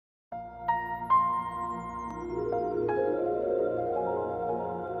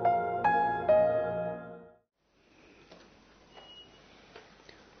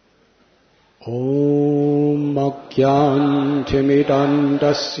Om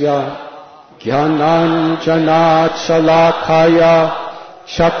Agyantimidantasya Jnananjana Chalakaya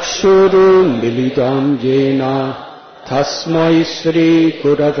Chakshuru Milidam Yena Tasmai Sri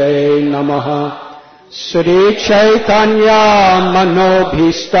Gurave Namaha Sri Chaitanya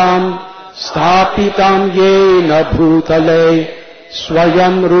Manobhistam Sthapitam Yena Bhutale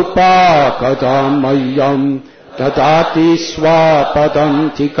Swayam Rupa Kadamayam Dadati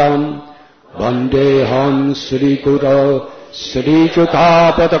Swapadantikam Vandeham Sri Guru Sri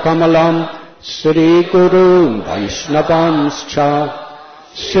Judapada Kamalam Sri Guru Vaishnavanscha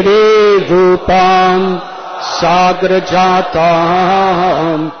Sri Rupam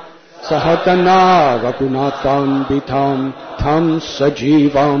Sagrajatam Sahagana Raghunatham Vitam Tam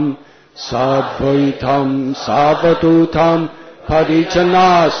Sajivam Sadvaitam Savadutam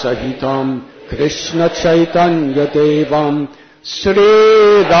Parijana Sahitam Krishna Chaitanya Devam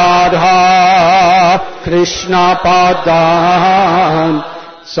Sri Radha Krishna Padam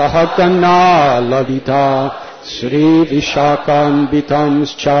Sahagana Lalita Sri Vishakam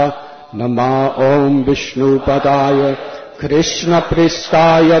Nama Om Vishnu Padaya Krishna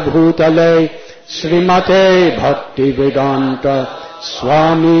Pristaya Bhutale Srimate Bhakti Vedanta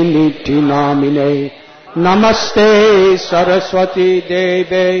Swami Niti Namine Namaste Saraswati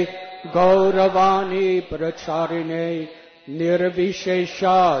Deve Gauravani Pracharine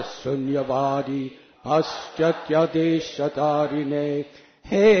Nirvishesha Sunyavadi Paschatya Deshatarine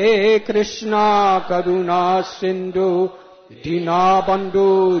He Krishna Karuna Sindhu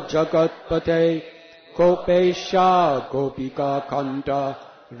Dinabandhu Jagatpate Gopesha Gopika Kanta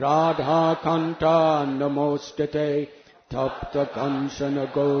Radha Kanta Namostate Tapta Kanchana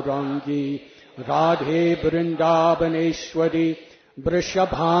Gaurangi Radhe Vrindavaneshwari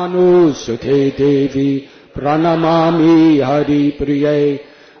Vrishabhanu Sute Devi Pranamami Hari Priye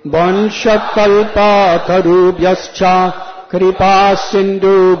Vanshakalpa Tarubhyascha Kripa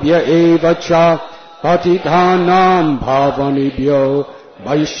Sindhubhya Evacha Patithanam Bhavanibhyo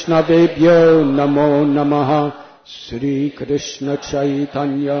Vaishnavebhyo Namo Namaha Sri Krishna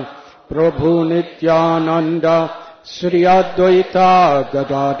Chaitanya Prabhu Nityananda Sri Advaita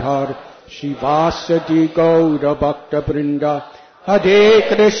Gadadhar Shivasadi Gaura Bhakta Vrinda Hare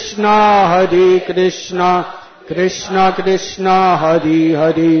Krishna Krishna Krishna Hare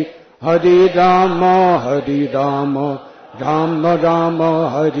Hare Hare Rama Rama Rama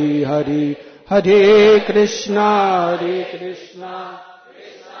Hare Hare Hare Krishna Krishna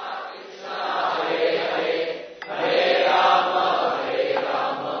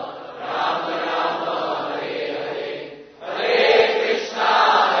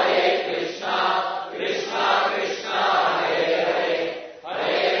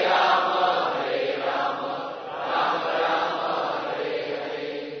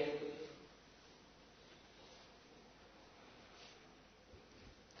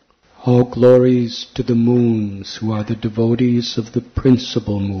All glories to the moons, who are the devotees of the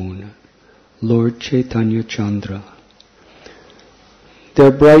principal moon, Lord Chaitanya Chandra.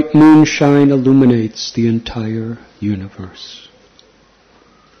 Their bright moonshine illuminates the entire universe.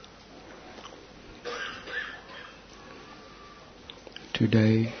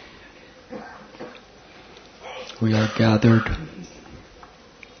 Today, we are gathered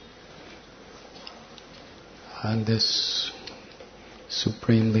on this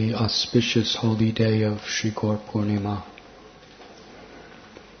supremely auspicious holy day of Sri Gaura Purnima,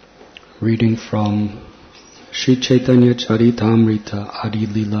 reading from Sri Chaitanya Charitamrita Adi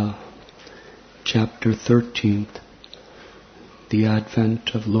Lila, chapter 13th, the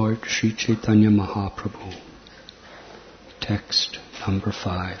Advent of Lord Sri Chaitanya Mahaprabhu, text number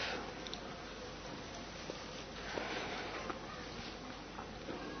 5.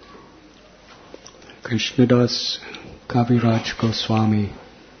 Krishnadas Kaviraj Goswami,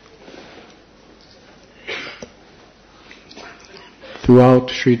 throughout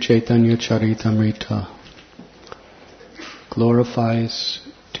Sri Chaitanya Charitamrita, glorifies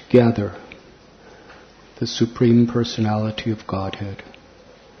together the Supreme Personality of Godhead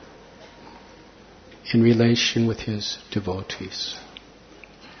in relation with His devotees.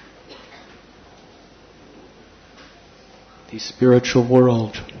 The spiritual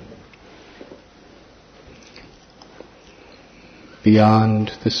world,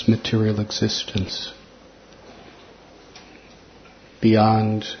 beyond this material existence,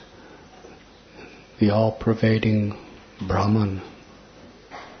 beyond the all-pervading Brahman,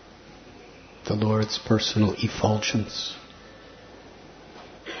 the Lord's personal effulgence,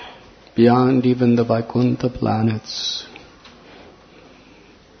 beyond even the Vaikuntha planets,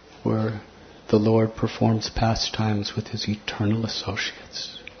 where the Lord performs pastimes with His eternal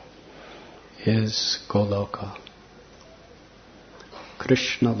associates, is Goloka,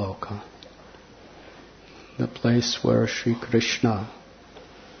 Krishna Loka, the place where Sri Krishna,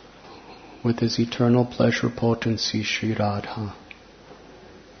 with his eternal pleasure potency, Sri Radha,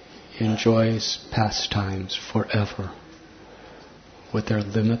 enjoys pastimes forever with their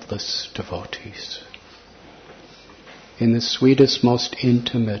limitless devotees. In the sweetest, most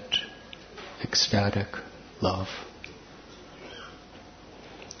intimate, ecstatic love.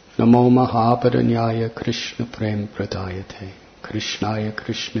 Namo Mahabharanyaya Krishna Prem Pradayate Krishnaya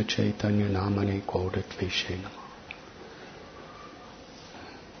Krishna Chaitanya Namane Gaudiya Vaishnavas.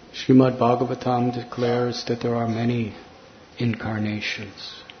 Srimad Bhagavatam declares that there are many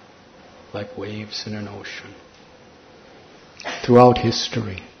incarnations, like waves in an ocean, throughout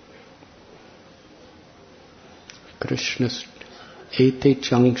history. Krishna's Ete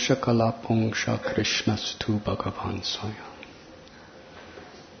Changsha Kalapongsha Krishnastu Bhagavan Swayam.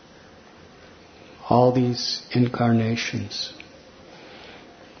 All these incarnations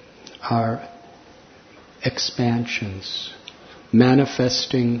are expansions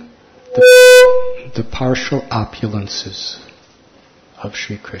manifesting the partial opulences of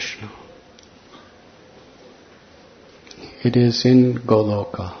Sri Krishna. It is in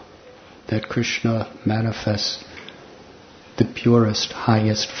Goloka that Krishna manifests the purest,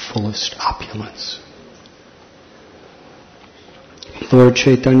 highest, fullest opulence. Lord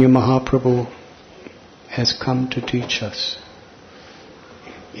Chaitanya Mahaprabhu has come to teach us.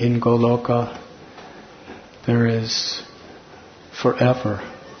 In Goloka, there is forever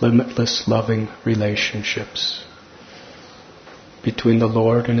limitless loving relationships between the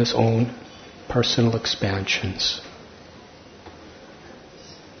Lord and His own personal expansions.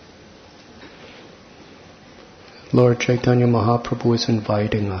 Lord Chaitanya Mahaprabhu is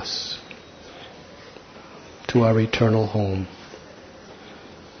inviting us to our eternal home.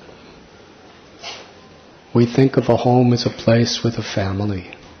 We think of a home as a place with a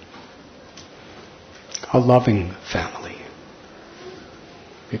family, a loving family.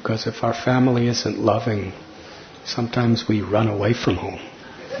 Because if our family isn't loving, sometimes we run away from home.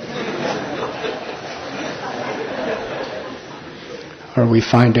 Or we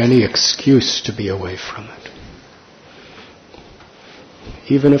find any excuse to be away from it.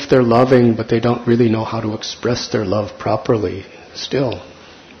 Even if they're loving, but they don't really know how to express their love properly, still,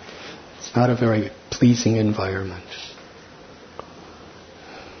 it's not a very pleasing environment.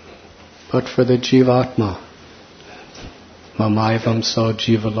 But for the Jivatma, Mamaivam so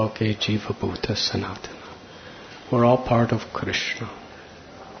Jivaloke Jivabhuta Sanatana, we're all part of Krishna.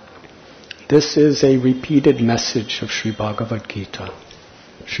 This is a repeated message of Sri Bhagavad Gita,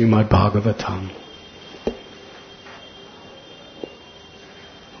 Srimad Bhagavatam.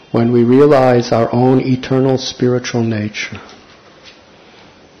 When we realize our own eternal spiritual nature,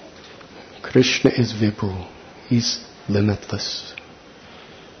 Krishna is Vibhu, He's limitless.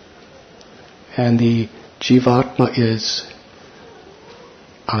 And the Jivatma is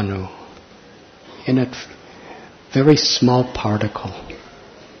Anu, in a very small particle.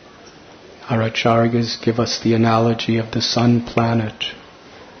 Our acharyas give us the analogy of the sun planet.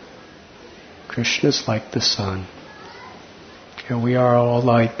 Krishna is like the sun. And we are all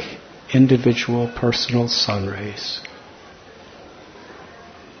like individual personal sun rays.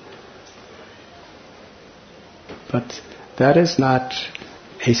 But that is not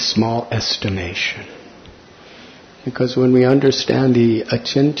a small estimation. Because when we understand the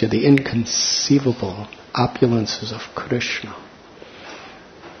achintya, the inconceivable opulences of Krishna,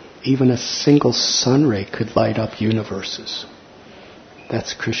 even a single sun ray could light up universes.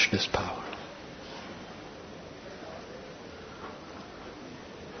 That's Krishna's power.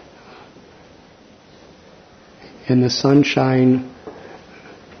 In the sunshine,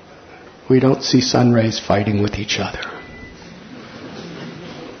 we don't see sun rays fighting with each other.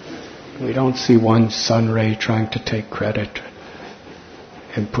 We don't see one sun ray trying to take credit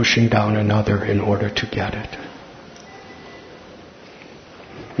and pushing down another in order to get it.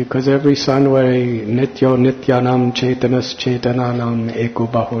 Because every sun ray, nityo nityanam chetanas chetananam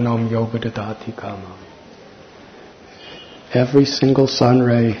eko bahunam yogadadati kamam. Every single sun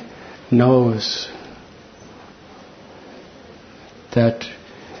ray knows that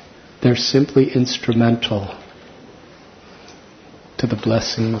they're simply instrumental to the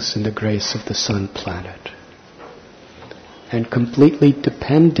blessings and the grace of the sun planet, and completely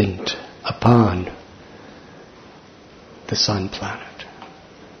dependent upon the sun planet.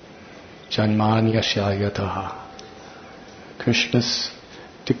 Janman yashayataha. Krishna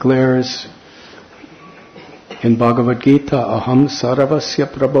declares in Bhagavad Gita, Aham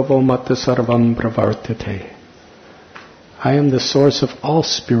sarvasya prabhavo mata sarvam pravartate. I am the source of all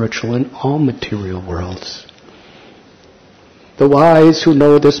spiritual and all material worlds. The wise who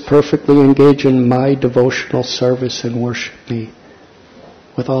know this perfectly engage in my devotional service and worship me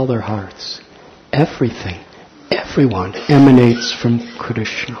with all their hearts. Everything, everyone emanates from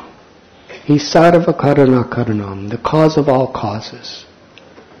Krishna. He's sarva karana karanam, the cause of all causes.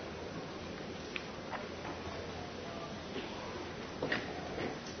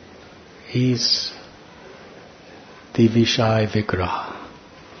 He's the Vishaya Vigraha,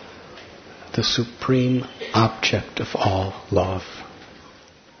 the supreme object of all love.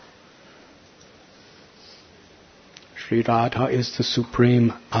 Sri Radha is the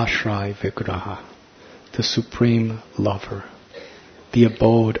supreme Ashray Vigraha, the supreme lover, the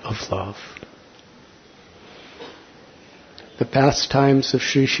abode of love. The pastimes of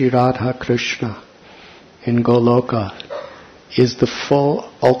Sri Radha Krishna in Goloka is the full,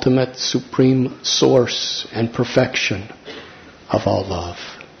 ultimate, supreme source and perfection of all love.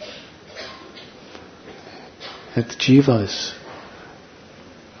 As jivas,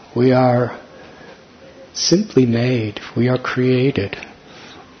 we are simply made, we are created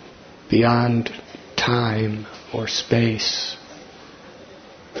beyond time or space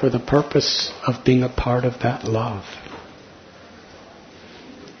for the purpose of being a part of that love.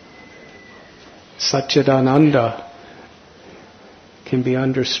 Satchidananda can be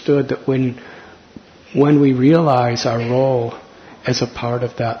understood that when we realize our role as a part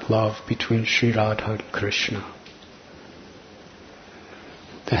of that love between Sri Radha and Krishna,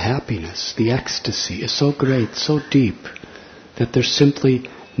 the happiness, the ecstasy is so great, so deep, that there's simply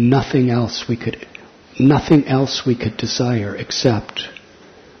nothing else we could desire except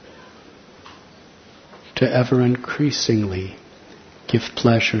to ever increasingly give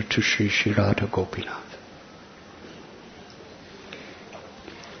pleasure to Sri Radha Gopinath.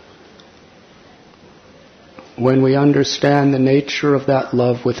 When we understand the nature of that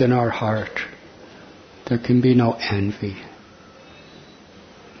love within our heart, there can be no envy.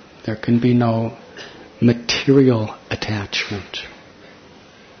 There can be no material attachment.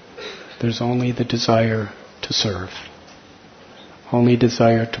 There's only the desire to serve, only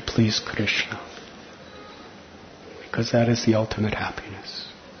desire to please Krishna, because that is the ultimate happiness.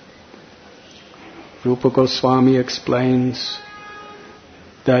 Rupa Goswami explains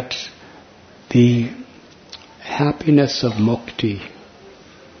that the happiness of mukti,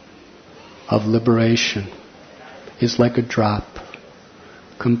 of liberation, is like a drop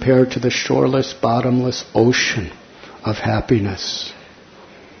compared to the shoreless, bottomless ocean of happiness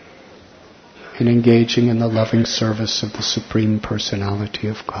in engaging in the loving service of the Supreme Personality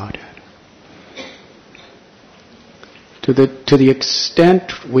of Godhead. To the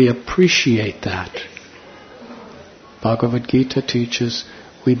extent we appreciate that, Bhagavad Gita teaches,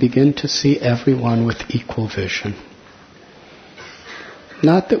 we begin to see everyone with equal vision.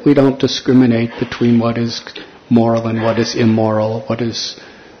 Not that we don't discriminate between what is moral and what is immoral, what is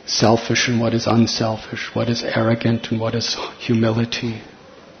selfish and what is unselfish, what is arrogant and what is humility,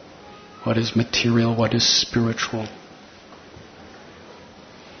 what is material, what is spiritual.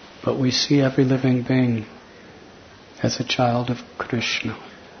 But we see every living being as a child of Krishna,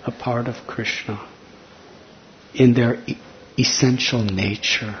 a part of Krishna, in their essential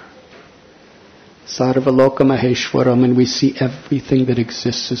nature. Sarvaloka Maheshwaram, and we see everything that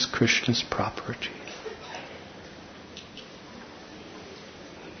exists as Krishna's property.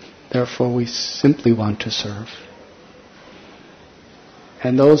 Therefore we simply want to serve.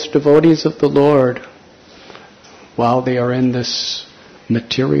 And those devotees of the Lord, while they are in this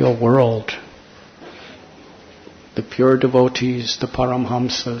material world, the pure devotees, the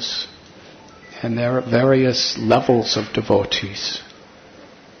Paramhamsas, and there are various levels of devotees,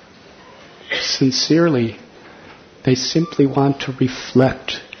 sincerely, they simply want to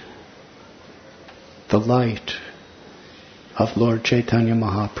reflect the light of Lord Chaitanya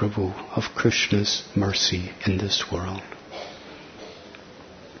Mahaprabhu, of Krishna's mercy in this world.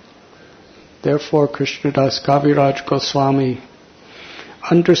 Therefore, Krishnadas Kaviraj Goswami,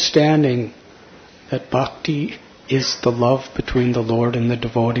 understanding that bhakti is the love between the Lord and the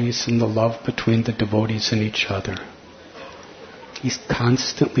devotees and the love between the devotees and each other. He's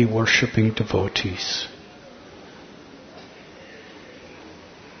constantly worshipping devotees.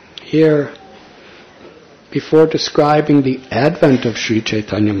 Here, before describing the advent of Sri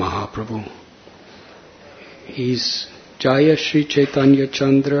Chaitanya Mahaprabhu, he's Jaya Sri Chaitanya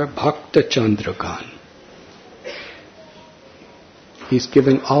Chandra Bhakta Chandragan. He's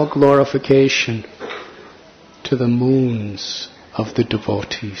giving all glorification to the moons of the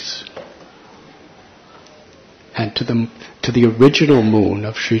devotees and to the original moon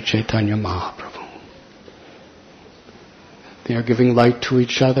of Sri Chaitanya Mahaprabhu. They are giving light to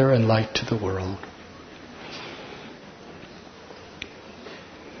each other and light to the world.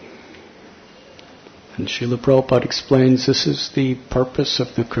 And Srila Prabhupada explains this is the purpose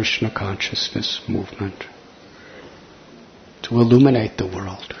of the Krishna consciousness movement. To illuminate the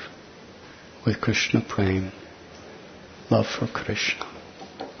world with Krishna Prem, love for Krishna.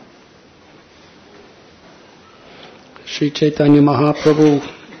 Sri Chaitanya Mahaprabhu,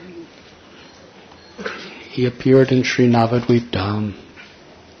 he appeared in Sri Navadvip Dham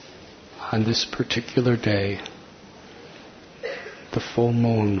on this particular day, the full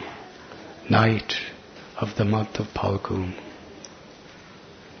moon night of the month of Phalgun.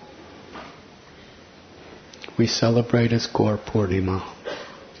 We celebrate as Gaura Purnima.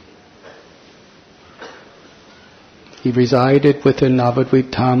 He resided within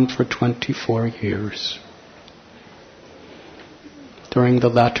Navadvip Dham for 24 years. During the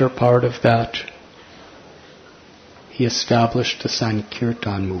latter part of that, he established the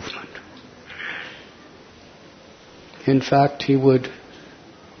Sankirtana movement. In fact, he would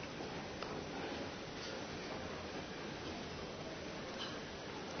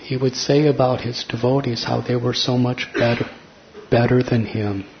say about his devotees how they were so much better than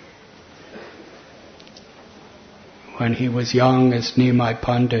him. When he was young as Nimai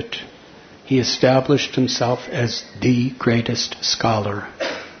Pandit, he established himself as the greatest scholar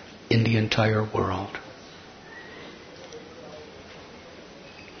in the entire world.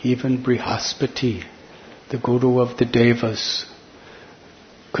 Even Brihaspati, the guru of the Devas,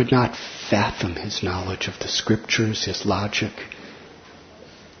 could not fathom his knowledge of the scriptures, his logic.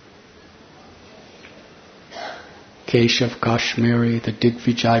 Keshav Kashmiri, the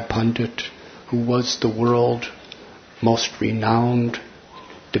Digvijay Pandit, who was the world most renowned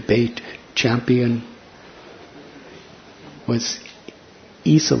debate champion, was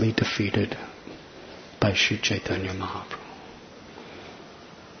easily defeated by Sri Chaitanya Mahaprabhu.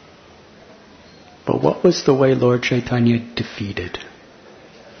 But what was the way Lord Chaitanya defeated?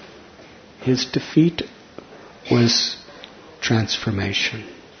 His defeat was transformation.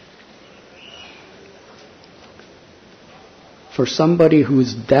 For somebody who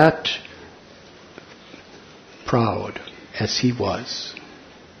is that proud as he was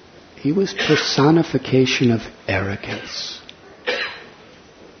personification of arrogance.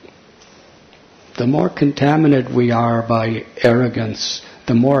 The more contaminated we are by arrogance,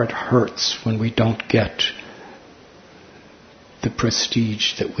 the more it hurts when we don't get the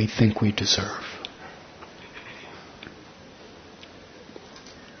prestige that we think we deserve.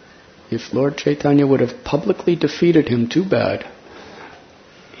 If Lord Chaitanya would have publicly defeated him, too bad,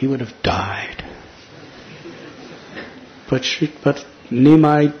 he would have died. But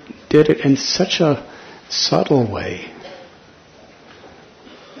Nimai did it in such a subtle way.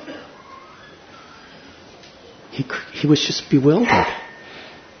 He was just bewildered.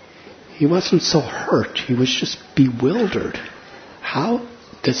 He wasn't so hurt. He was just bewildered. How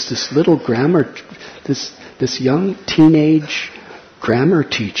does this little this young teenage grammar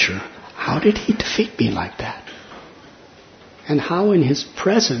teacher, how did he defeat me like that? And how in his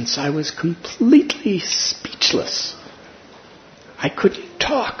presence I was completely speechless. I couldn't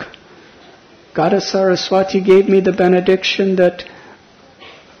talk. Goddess Saraswati gave me the benediction that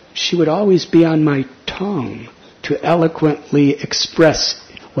she would always be on my tongue to eloquently express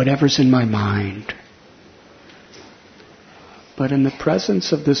whatever's in my mind. But in the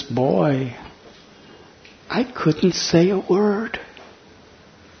presence of this boy, I couldn't say a word.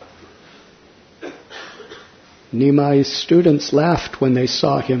 Nimai's students laughed when they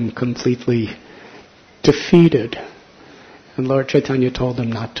saw him completely defeated. And Lord Chaitanya told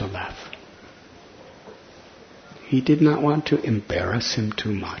them not to laugh. He did not want to embarrass him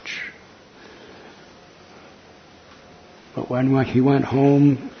too much. But when he went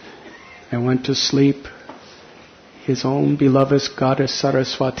home and went to sleep, his own beloved goddess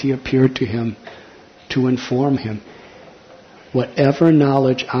Saraswati appeared to him to inform him, whatever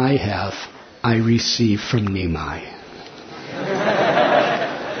knowledge I have, I receive from Nimai.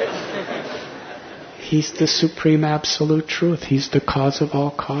 He's the supreme absolute truth. He's the cause of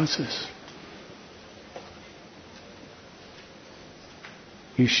all causes.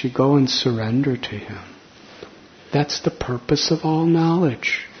 You should go and surrender to him. That's the purpose of all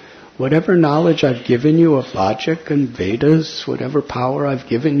knowledge. Whatever knowledge I've given you of logic and Vedas, whatever power I've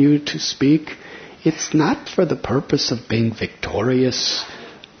given you to speak, it's not for the purpose of being victorious.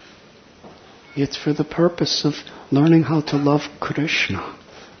 It's for the purpose of learning how to love Krishna,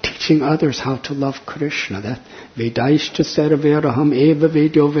 teaching others how to love Krishna. That Vedaishcha sarveraham eva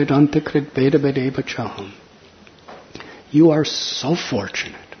vedyo vedanta krit veda vedeva chaham. You are so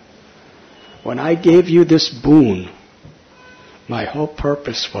fortunate. When I gave you this boon My whole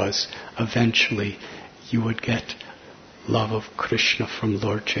purpose was eventually you would get love of Krishna from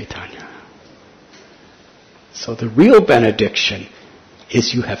Lord Chaitanya. So the real benediction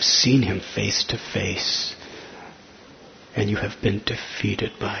is you have seen him face to face and you have been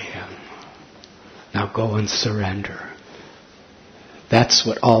defeated by him. Now go and surrender. That's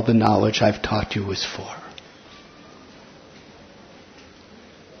what all the knowledge I've taught you is for.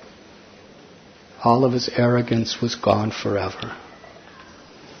 All of his arrogance was gone forever.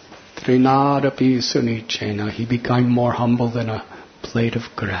 Trinadapi sunichena, he became more humble than a blade of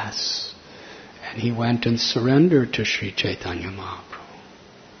grass. And he went and surrendered to Sri Chaitanya Mahaprabhu.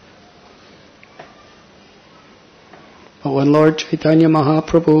 But when Lord Chaitanya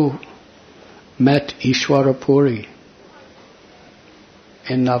Mahaprabhu met Ishwara Puri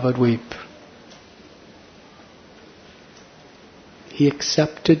in Navadvip, he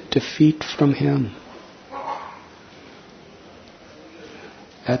accepted defeat from him.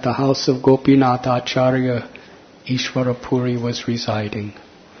 At the house of Gopinath Acharya, Ishwara Puri was residing.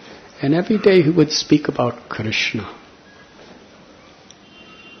 And every day he would speak about Krishna.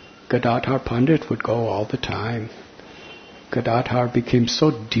 Gadadhar Pandit would go all the time. Gadadhar became so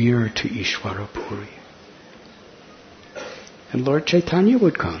dear to Ishwara Puri. And Lord Chaitanya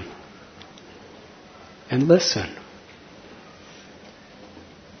would come and listen.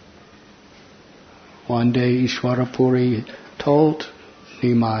 One day Ishwara Puri told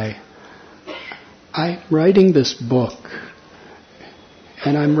Nimai, I'm writing this book,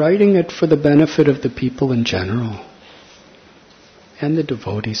 and I'm writing it for the benefit of the people in general and the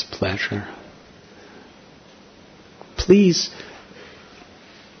devotees' pleasure. Please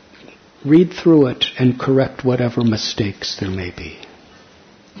read through it and correct whatever mistakes there may be.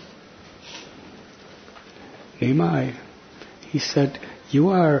 Nimai, he said, you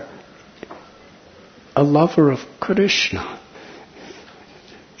are a lover of Krishna.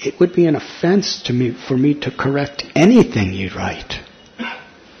 It would be an offense to me for me to correct anything you write.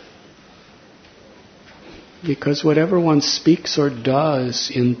 Because whatever one speaks or does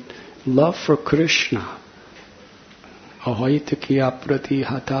in love for Krishna, ahoitikiya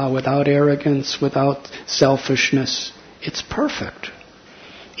pratihata, without arrogance, without selfishness, it's perfect.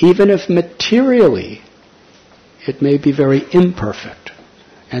 Even if materially it may be very imperfect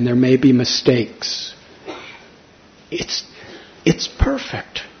and there may be mistakes, it's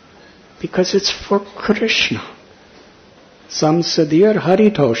perfect because it's for Krishna. Sam siddhir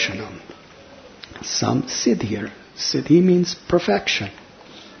haritoshanam. Sam siddhir. Siddhi means perfection.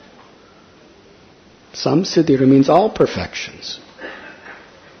 Sam siddhir means all perfections.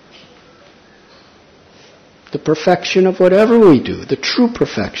 The perfection of whatever we do, the true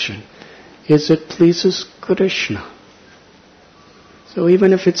perfection, is it pleases Krishna. So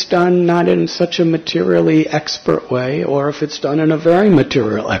even if it's done not in such a materially expert way, or if it's done in a very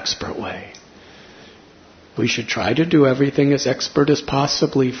material expert way, we should try to do everything as expert as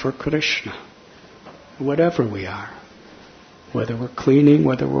possibly for Krishna, whatever we are. Whether we're cleaning,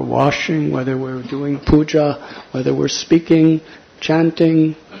 whether we're washing, whether we're doing puja, whether we're speaking,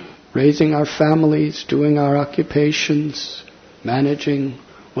 chanting, raising our families, doing our occupations, managing,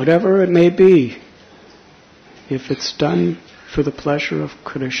 whatever it may be, if it's done for the pleasure of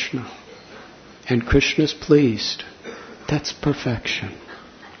Krishna, and Krishna's pleased, that's perfection.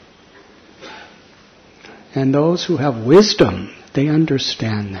 And those who have wisdom, they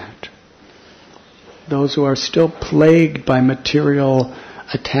understand that. Those who are still plagued by material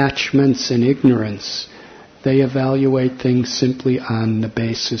attachments and ignorance, they evaluate things simply on the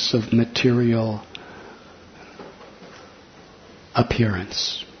basis of material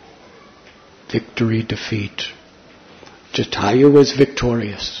appearance. Victory, defeat. Jatayu was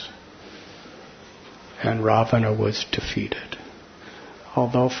victorious and Ravana was defeated.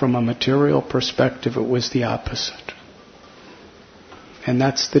 Although from a material perspective it was the opposite. And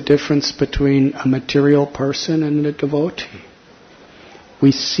that's the difference between a material person and a devotee.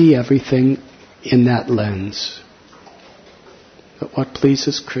 We see everything in that lens. But what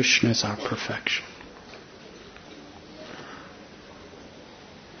pleases Krishna is our perfection.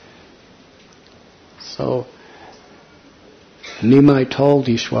 So, Nimai told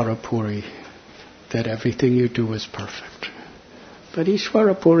Ishwara Puri that everything you do is perfect. But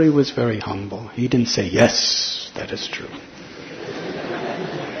Ishwara Puri was very humble. He didn't say, yes, that is true.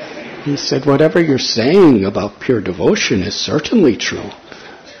 He said, whatever you're saying about pure devotion is certainly true.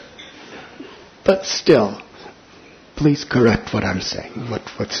 But still, please correct what I'm saying,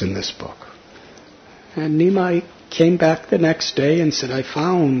 what's in this book. And Nimai came back the next day and said, I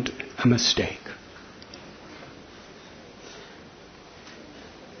found a mistake.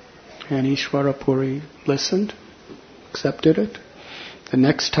 And Ishwara Puri listened accepted it. The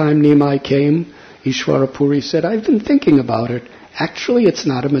next time Nimai came, Ishwara Puri said, I've been thinking about it. Actually, it's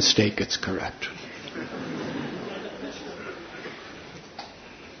not a mistake, it's correct.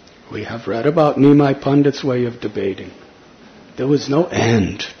 We have read about Nimai Pandit's way of debating. There was no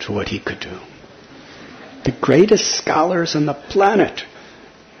end to what he could do. The greatest scholars on the planet,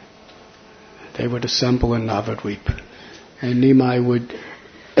 they would assemble in Navadvip, and Nimai would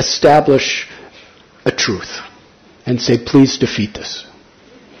establish a truth and say, please defeat this.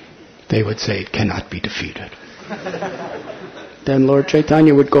 They would say, it cannot be defeated. Then Lord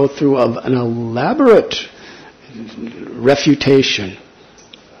Chaitanya would go through an elaborate refutation,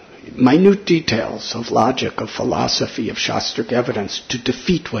 minute details of logic, of philosophy, of Shastric evidence to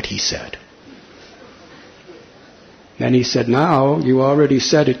defeat what he said. Then he said, now, you already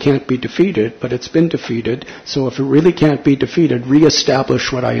said it can't be defeated, but it's been defeated, so if it really can't be defeated,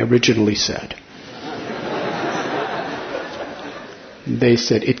 reestablish what I originally said. They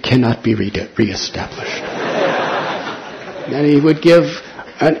said, it cannot be reestablished. Then he would give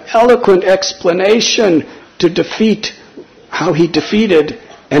an eloquent explanation to defeat how he defeated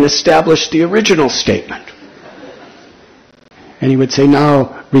and established the original statement. And he would say,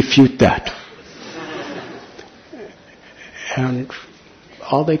 now, refute that. And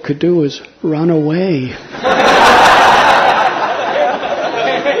all they could do was run away.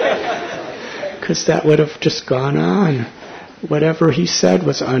 Because that would have just gone on. Whatever he said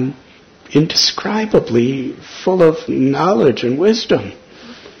was indescribably full of knowledge and wisdom.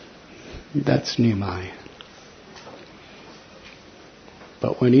 That's Nimai.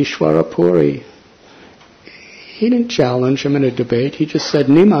 But when Ishwara Puri, he didn't challenge him in a debate. He just said,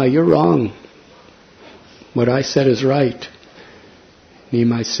 Nimai, you're wrong. What I said is right.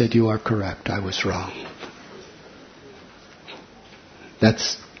 Nimai said, you are correct. I was wrong.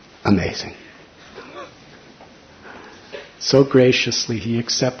 That's amazing. So graciously he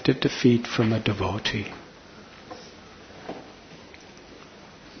accepted defeat from a devotee.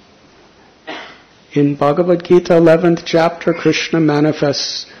 In Bhagavad Gita 11th chapter, Krishna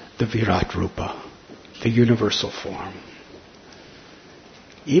manifests the Virat Rupa, the universal form.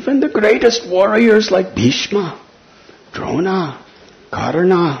 Even the greatest warriors like Bhishma, Drona,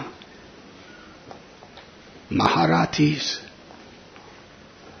 Karna, Maharatis,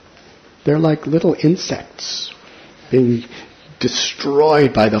 they're like little insects being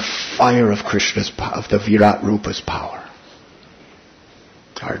destroyed by the fire of Krishna's, of the Virat Rupa's power.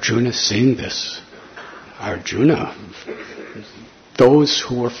 Arjuna seeing this. Arjuna, those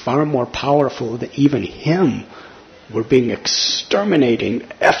who were far more powerful than even him, were being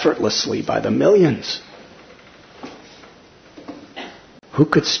exterminated effortlessly by the millions. Who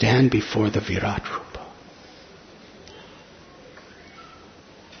could stand before the Virat Rupa?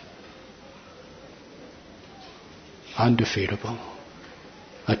 Undefeatable,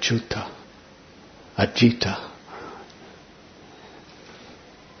 Achyuta, Ajita.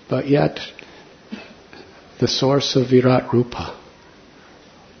 But yet, the source of Virat Rupa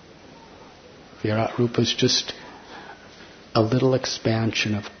is just a little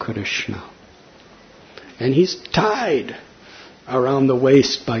expansion of Krishna. And he's tied around the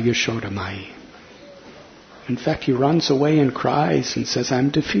waist by Yashoda Mai. In fact, he runs away and cries and says,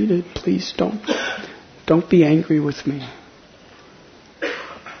 I'm defeated. Please don't be angry with me.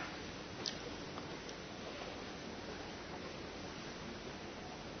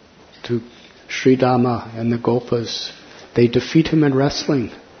 To Sridama and the Gopas, they defeat him in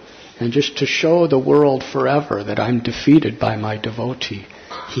wrestling. And just to show the world forever that I'm defeated by my devotee,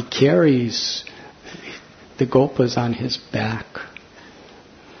 he carries the Gopas on his back,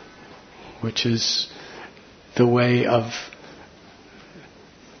 which is the way of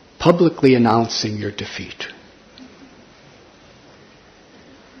publicly announcing your defeat.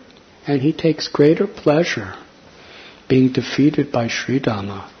 And he takes greater pleasure being defeated by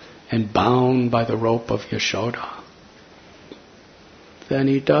Sridama and bound by the rope of Yashoda than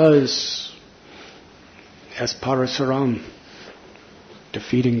he does as Parasuram,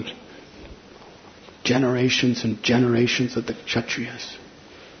 defeating generations and generations of the Kshatriyas.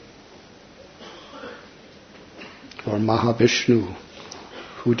 Or Mahavishnu,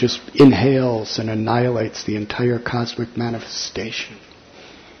 who just inhales and annihilates the entire cosmic manifestation.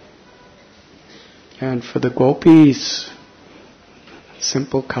 And for the gopis,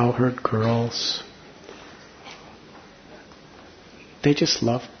 simple cowherd girls, they just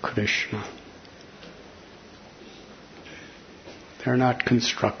love Krishna. They're not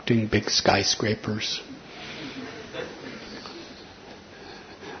constructing big skyscrapers.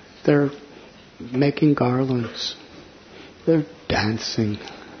 They're making garlands. They're dancing.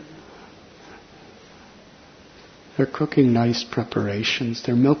 They're cooking nice preparations.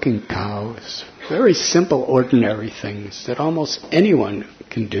 They're milking cows. Very simple, ordinary things that almost anyone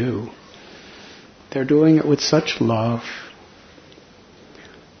can do. They're doing it with such love.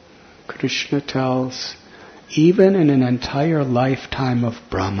 Krishna tells, even in an entire lifetime of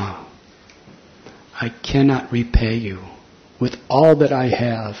Brahma, I cannot repay you with all that I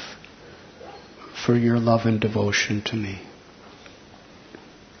have for your love and devotion to me.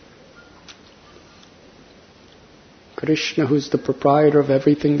 Krishna, who's the proprietor of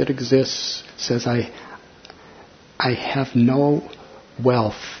everything that exists, says, I have no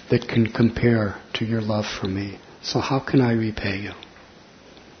wealth that can compare to your love for me. So how can I repay you?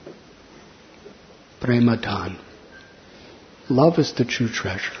 Premadan. Love is the true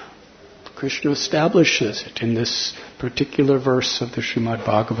treasure. Krishna establishes it in this particular verse of the Srimad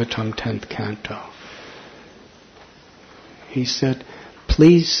Bhagavatam 10th canto. He said,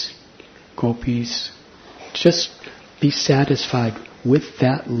 please, gopis, just be satisfied with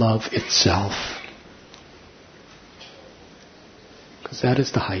that love itself. Because that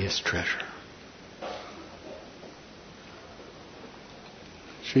is the highest treasure.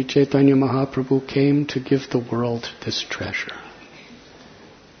 Sri Chaitanya Mahaprabhu came to give the world this treasure.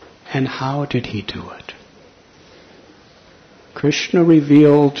 And how did he do it? Krishna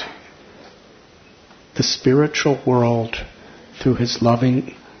revealed the spiritual world through his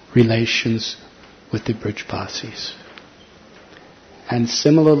loving relations with the Brijvasis. And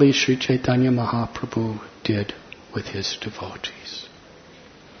similarly, Sri Chaitanya Mahaprabhu did with his devotees.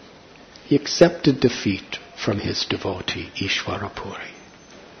 He accepted defeat from his devotee, Ishwarapuri.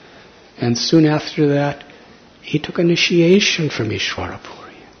 And soon after that, he took initiation from Ishwarapuri.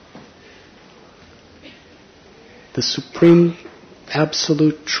 The supreme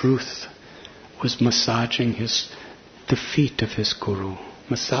absolute truth was massaging the feet of his guru,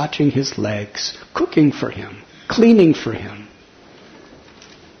 massaging his legs, cooking for him, cleaning for him,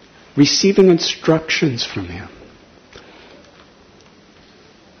 receiving instructions from him.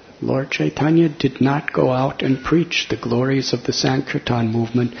 Lord Chaitanya did not go out and preach the glories of the Sankirtan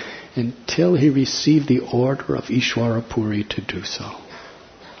movement until he received the order of Ishwarapuri to do so.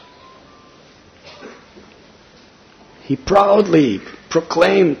 He proudly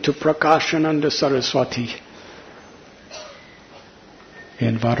proclaimed to Prakashananda Saraswati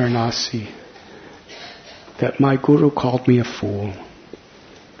in Varanasi that my guru called me a fool.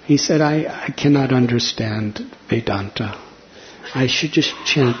 He said, I cannot understand Vedanta. I should just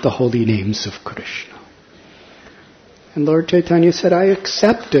chant the holy names of Krishna. And Lord Chaitanya said, I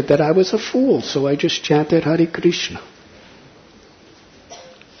accepted that I was a fool, so I just chanted Hare Krishna.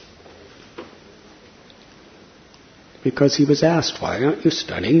 Because he was asked, why aren't you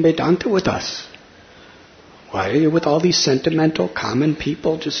studying Vedanta with us? Why are you with all these sentimental common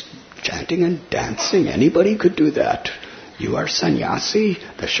people just chanting and dancing? Anybody could do that. You are sannyasi,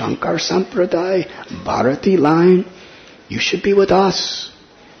 the Shankar Sampradaya, Bharati line. You should be with us.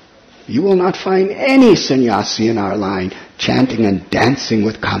 You will not find any sannyasi in our line chanting and dancing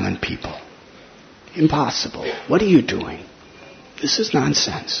with common people. Impossible. What are you doing? This is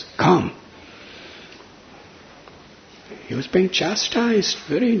nonsense. Come. He was being chastised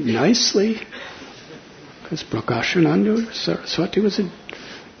very nicely because Prakashananda Saraswati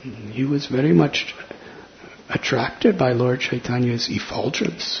was very much attracted by Lord Chaitanya's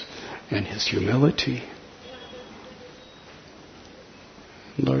effulgence and his humility.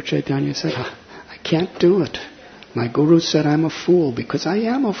 Lord Chaitanya said, I can't do it. My guru said I'm a fool because I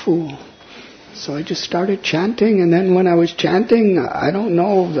am a fool. So I just started chanting, and then when I was chanting, I don't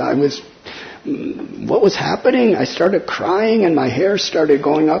know, what was happening? I started crying and my hair started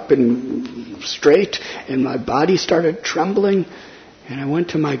going up and straight and my body started trembling. And I went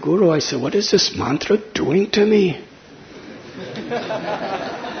to my guru. I said, what is this mantra doing to me?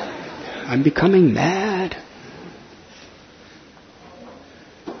 I'm becoming mad.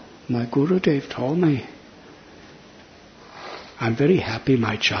 My Gurudev told me, I'm very happy,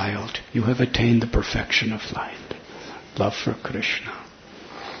 my child. You have attained the perfection of light. Love for Krishna.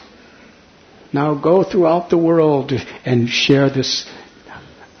 Now go throughout the world and share this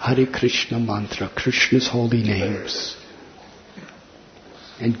Hare Krishna mantra, Krishna's holy names.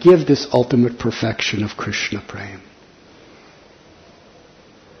 And give this ultimate perfection of Krishna Prem.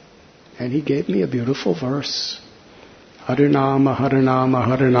 And he gave me a beautiful verse. Harinama, Harinama,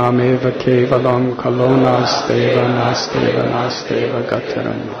 Harinameva Kevalam Kalonasteva Nasteva Nasteva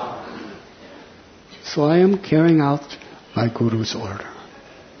Gataram. So I am carrying out my Guru's order.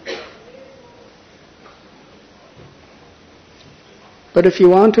 But if you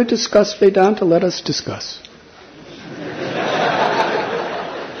want to discuss Vedanta, let us discuss.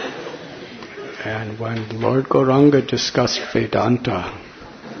 And when Lord Gauranga discussed Vedanta,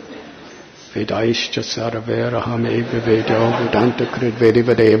 Vedaishcha Saraveraham Eva Vedo Vedanta Krid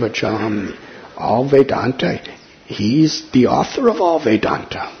Vedivadeva Cham, all Vedanta, he's the author of all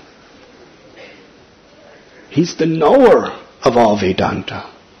Vedanta. He's the knower of all Vedanta.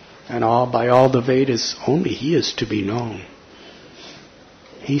 And by all the Vedas, only he is to be known.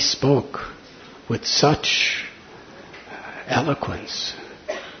 He spoke with such eloquence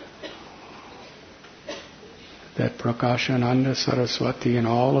that Prakashananda Saraswati and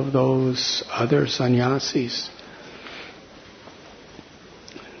all of those other sannyasis,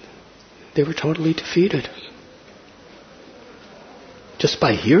 they were totally defeated. Just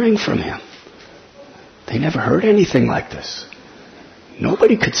by hearing from him. They never heard anything like this.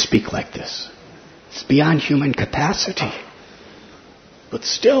 Nobody could speak like this. It's beyond human capacity. But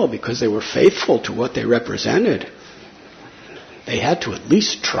still, because they were faithful to what they represented, they had to at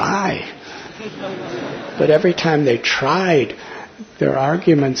least try. But every time they tried, their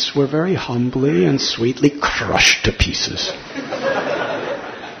arguments were very humbly and sweetly crushed to pieces.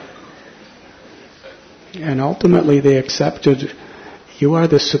 And ultimately they accepted, you are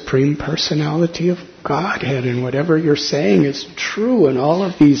the Supreme Personality of Godhead, and whatever you're saying is true, and all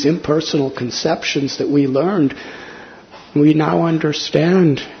of these impersonal conceptions that we learned, we now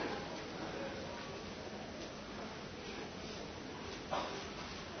understand.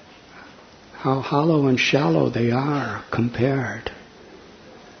 How hollow and shallow they are compared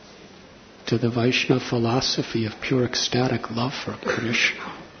to the Vaishnava philosophy of pure ecstatic love for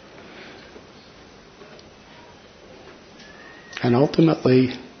Krishna. And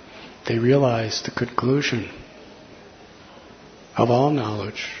ultimately, they realize the conclusion of all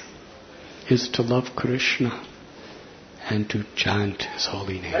knowledge is to love Krishna and to chant His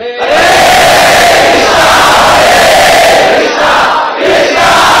holy name. Hare Krishna,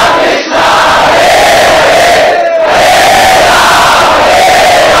 Krishna Krishna,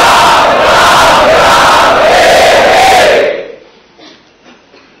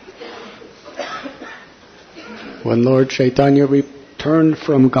 When Lord Chaitanya returned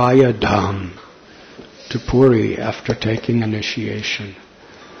from Gaya Dham to Puri after taking initiation,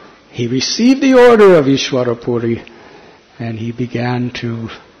 he received the order of Ishwara Puri and he began to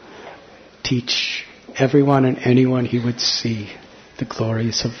teach everyone and anyone he would see the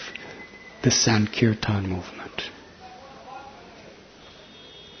glories of the Sankirtan movement.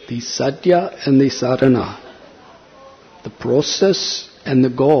 The sadhya and the sadhana, the process and the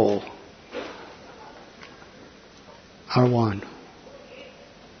goal, are one.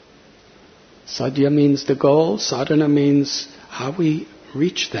 Sadhya means the goal, sadhana means how we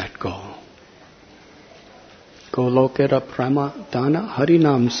reach that goal. Golokera prama dana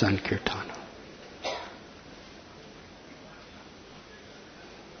harinam sankirtana.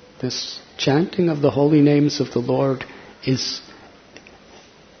 This chanting of the holy names of the Lord is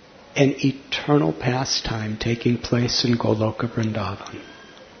an eternal pastime taking place in Goloka Vrindavan.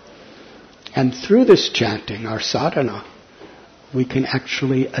 And through this chanting, our sadhana, we can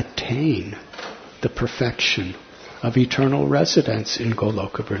actually attain the perfection of eternal residence in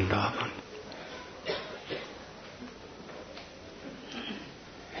Goloka Vrindavan.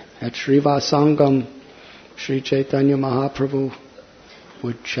 At Srivasangam, Sri Chaitanya Mahaprabhu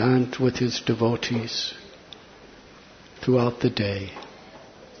would chant with his devotees throughout the day.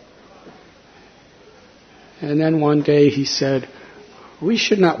 And then one day he said, we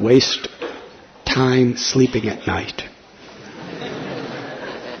should not waste time sleeping at night.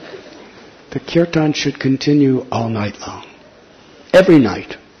 The kirtan should continue all night long. Every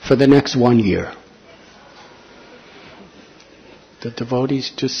night for the next 1 year. The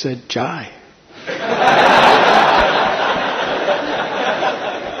devotees just said, Jai.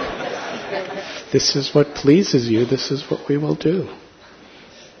 This is what pleases you, this is what we will do.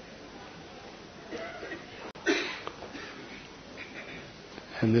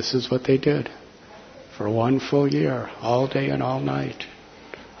 And this is what they did. For 1 full year, all day and all night.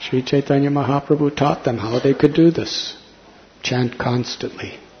 Sri Chaitanya Mahaprabhu taught them how they could do this. Chant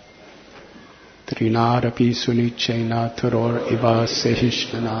constantly. Trinadapi sunichena taror iva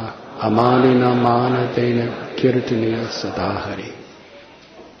sehishnana amanina manadena kirtaniya sadahari.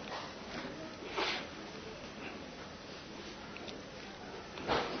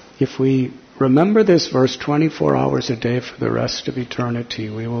 If we remember this verse 24 hours a day for the rest of eternity,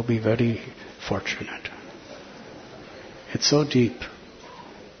 we will be very fortunate. It's so deep,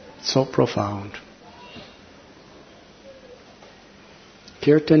 so profound.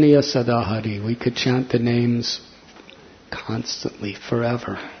 Kirtaniya Sadahari, we could chant the names constantly,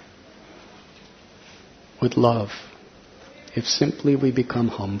 forever, with love, if simply we become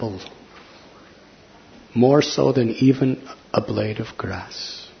humble more so than even a blade of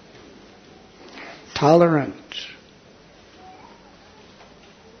grass. Tolerant,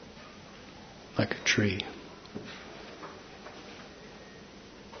 like a tree.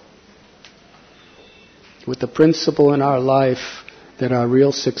 With the principle in our life that our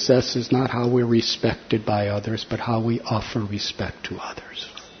real success is not how we're respected by others, but how we offer respect to others.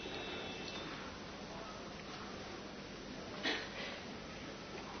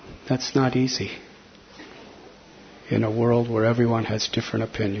 That's not easy in a world where everyone has different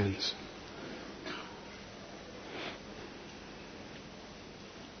opinions.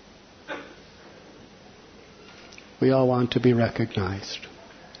 We all want to be recognized.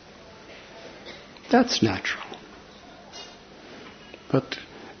 That's natural. But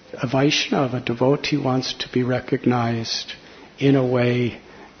a Vaishnava, a devotee, wants to be recognized in a way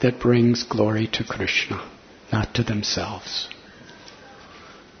that brings glory to Krishna, not to themselves.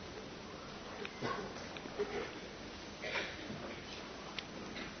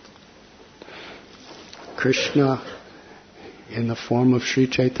 Krishna, in the form of Sri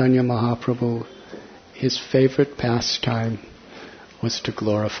Chaitanya Mahaprabhu, his favorite pastime was to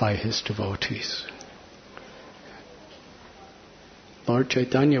glorify his devotees. Lord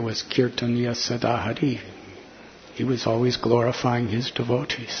Chaitanya was Kirtaniya Sadahari. He was always glorifying his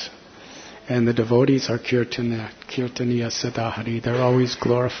devotees. And the devotees are Kirtaniya Sadahari. They're always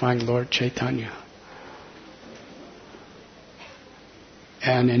glorifying Lord Chaitanya.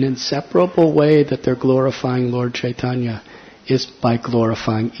 And an inseparable way that they're glorifying Lord Chaitanya is by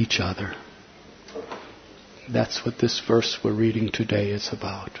glorifying each other. That's what this verse we're reading today is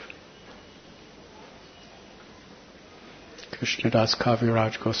about. Krishnadas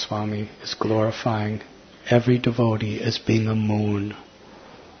Kaviraj Goswami is glorifying every devotee as being a moon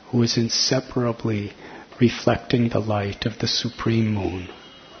who is inseparably reflecting the light of the Supreme Moon,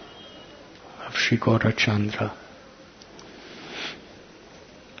 of Sri Gaurachandra.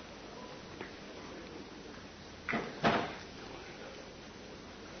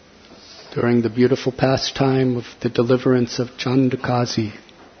 During the beautiful pastime of the deliverance of Chandakazi,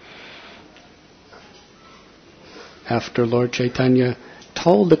 after Lord Chaitanya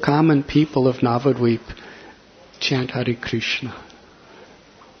told the common people of Navadvip, chant Hare Krishna.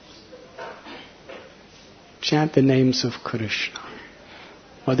 Chant the names of Krishna.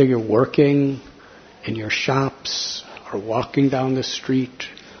 Whether you're working in your shops or walking down the street,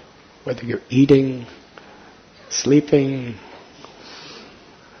 whether you're eating, sleeping,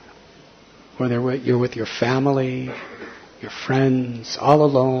 whether you're with your family, your friends, all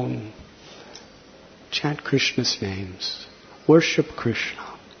alone, chant Krishna's names. Worship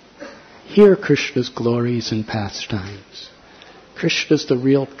Krishna. Hear Krishna's glories and pastimes. Krishna's the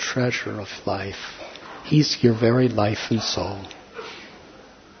real treasure of life. He's your very life and soul.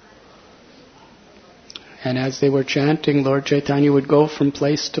 And as they were chanting, Lord Chaitanya would go from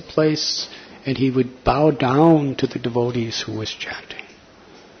place to place and he would bow down to the devotees who was chanting.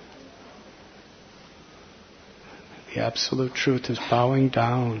 The absolute truth is bowing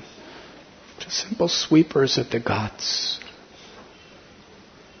down to simple sweepers at the ghats,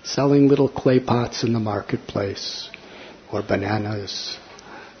 selling little clay pots in the marketplace, or bananas,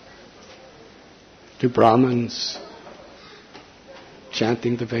 to Brahmins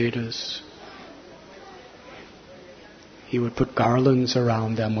chanting the Vedas. He would put garlands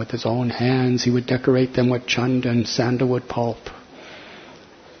around them with his own hands. He would decorate them with chandan, sandalwood pulp.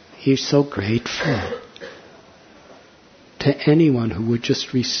 He's so grateful to anyone who would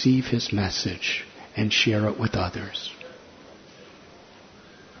just receive his message and share it with others.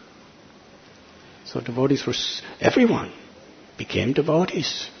 So devotees were, everyone became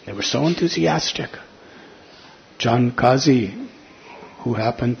devotees. They were so enthusiastic. John Kazi, who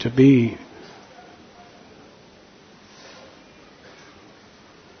happened to be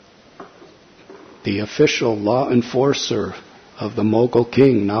the official law enforcer of the Mughal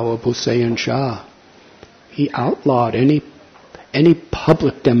king, Nawab Hussain Shah, he outlawed any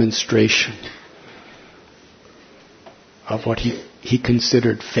public demonstration of what he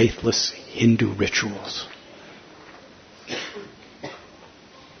considered faithless Hindu rituals.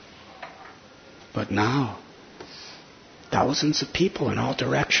 But now, thousands of people in all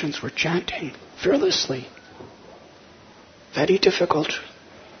directions were chanting fearlessly. Very difficult.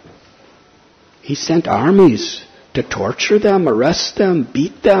 He sent armies to torture them, arrest them,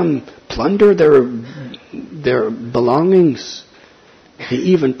 beat them, plunder their belongings.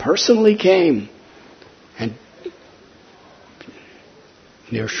 He even personally came and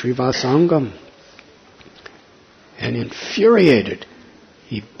near Srivasangam, and infuriated,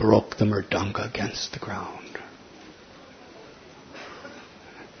 he broke the mridanga against the ground.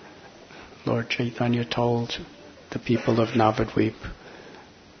 Lord Chaitanya told the people of Navadvip,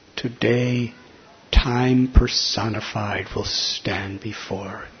 today time personified will stand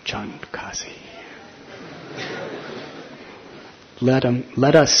before Chankasi.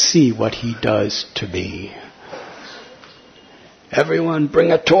 Let us see what he does to me. Everyone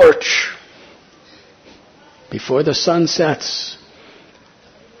bring a torch before the sun sets,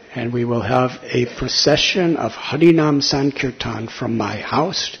 and we will have a procession of Harinam Sankirtan from my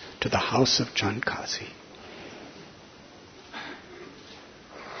house to the house of Chankasi.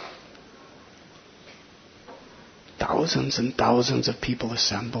 Thousands and thousands of people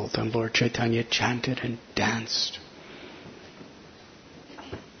assembled, and Lord Chaitanya chanted and danced.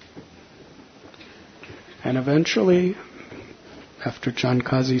 And eventually, after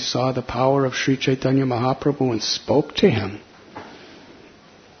Chankasi saw the power of Sri Chaitanya Mahaprabhu and spoke to him,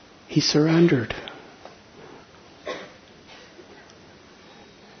 he surrendered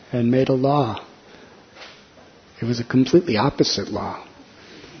and made a law. It was a completely opposite law.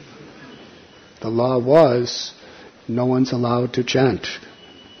 The law was, no one's allowed to chant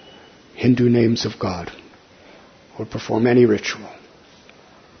Hindu names of God or perform any ritual.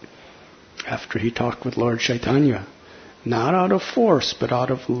 After he talked with Lord Chaitanya, not out of force, but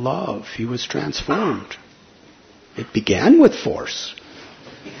out of love, he was transformed. It began with force.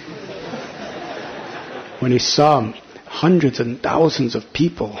 When he saw hundreds and thousands of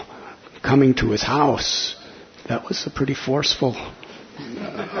people coming to his house, that was a pretty forceful,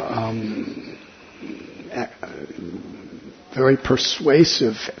 very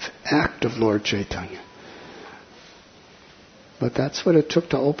persuasive act of Lord Chaitanya. But that's what it took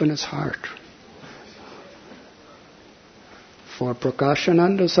to open his heart. For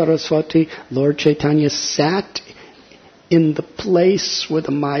Prakashananda Saraswati, Lord Chaitanya sat in the place where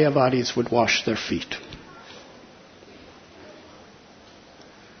the Mayavadis would wash their feet.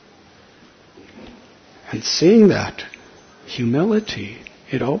 And seeing that humility,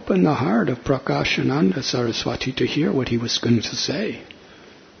 it opened the heart of Prakashananda Saraswati to hear what he was going to say.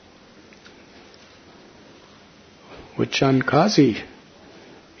 With Chankasi,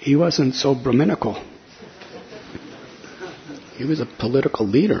 he wasn't so Brahminical. He was a political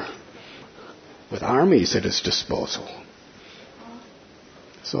leader with armies at his disposal.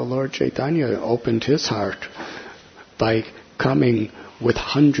 So Lord Chaitanya opened his heart by coming with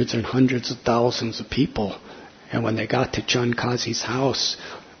hundreds and hundreds of thousands of people. And when they got to Chankasi's house,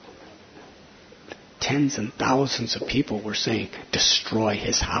 tens and thousands of people were saying, destroy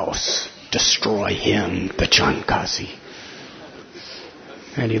his house, destroy him, the Chankasi.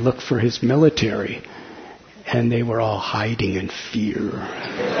 And he looked for his military, and they were all hiding in fear.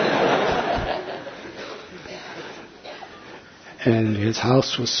 And his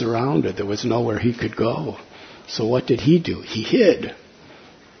house was surrounded. There was nowhere he could go. So what did he do? He hid.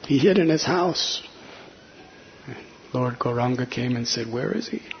 He hid in his house. And Lord Gauranga came and said, where is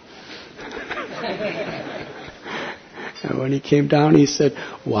he? And when he came down, he said,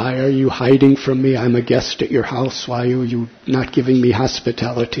 why are you hiding from me? I'm a guest at your house. Why are you not giving me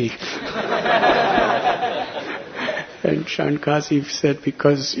hospitality? And Chankasi said,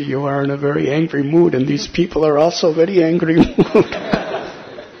 because you are in a very angry mood, and these people are also very angry mood.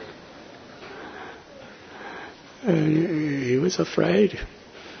 And he was afraid.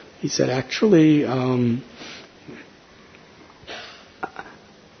 He said, actually,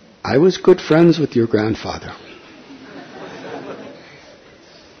 I was good friends with your grandfather.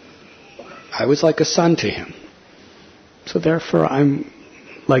 I was like a son to him. So therefore I'm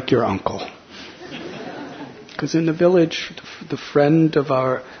like your uncle. Because in the village, the friend of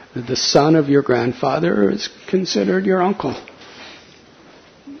the son of your grandfather is considered your uncle.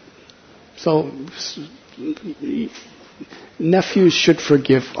 So nephews should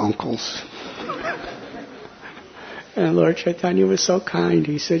forgive uncles. And Lord Chaitanya was so kind.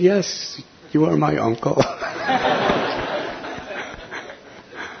 He said, yes, you are my uncle.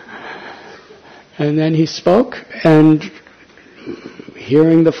 And then he spoke, and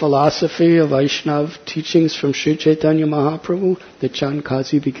hearing the philosophy of Vaishnava teachings from Sri Chaitanya Mahaprabhu, the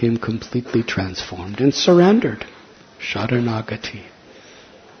Chankasi became completely transformed and surrendered. Sharanagati.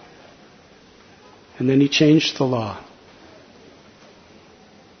 And then he changed the law.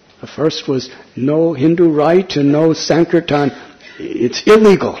 The first was no Hindu rite and no Sankirtan. It's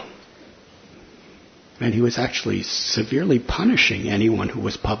illegal. And he was actually severely punishing anyone who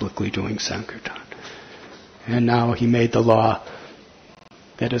was publicly doing Sankirtan. And now he made the law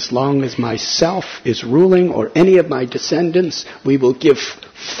that as long as myself is ruling or any of my descendants, we will give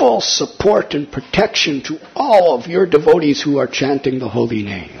full support and protection to all of your devotees who are chanting the holy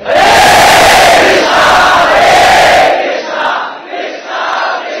name. Hare Krishna, Hare Krishna,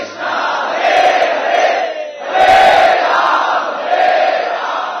 Krishna Krishna,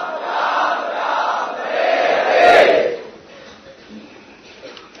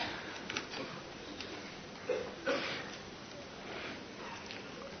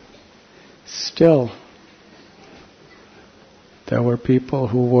 still, there were people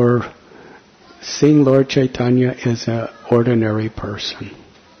who were seeing Lord Chaitanya as an ordinary person.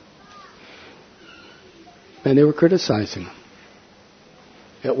 And they were criticizing him.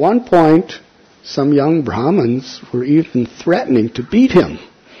 At one point, some young Brahmins were even threatening to beat him.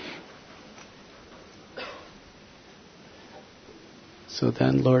 So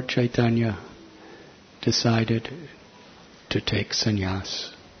then Lord Chaitanya decided to take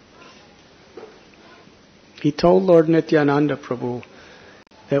sannyas. He told Lord Nityananda Prabhu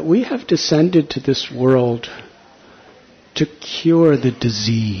that we have descended to this world to cure the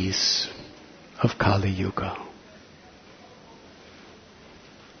disease of Kali Yuga.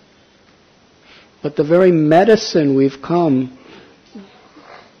 But the very medicine we've come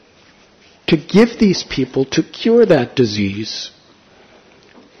to give these people to cure that disease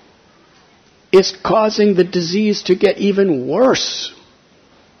is causing the disease to get even worse.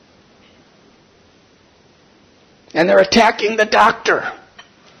 And they're attacking the doctor.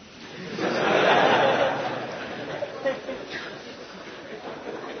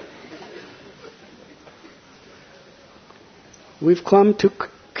 We've come to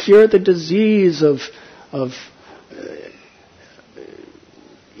cure the disease of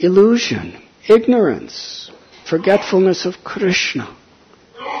illusion, ignorance, forgetfulness of Krishna.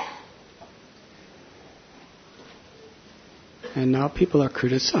 And now people are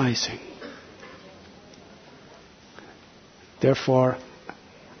criticizing. Therefore,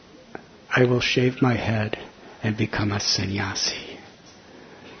 I will shave my head and become a sannyasi.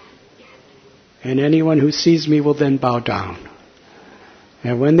 And anyone who sees me will then bow down.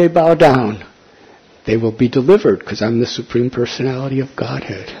 And when they bow down, they will be delivered because I'm the Supreme Personality of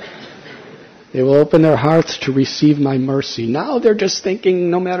Godhead. They will open their hearts to receive my mercy. Now they're just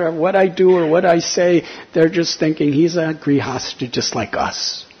thinking, no matter what I do or what I say, they're just thinking, he's a grihasta just like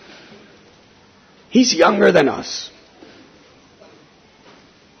us. He's younger than us.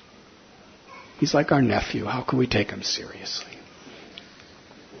 He's like our nephew. How can we take him seriously?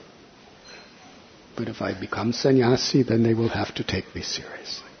 But if I become sannyasi, then they will have to take me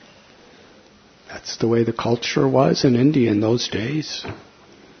seriously. That's the way the culture was in India in those days.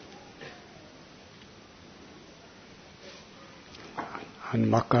 On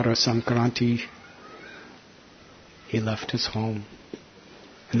Makara Sankranti, he left his home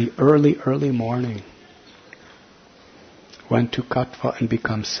in the early, early morning, went to Katva and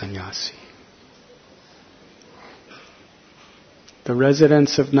became sannyasi. The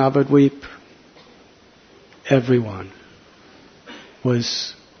residents of Navadvip, everyone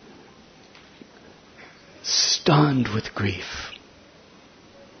was stunned with grief.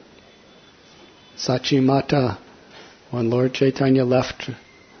 Sachimata, when Lord Chaitanya left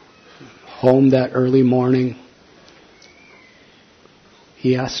home that early morning,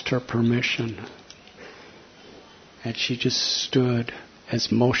 he asked her permission. And she just stood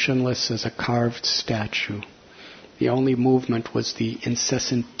as motionless as a carved statue. The only movement was the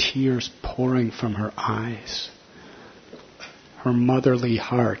incessant tears pouring from her eyes. Her motherly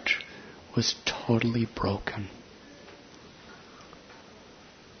heart was totally broken.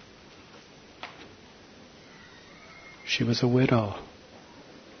 She was a widow.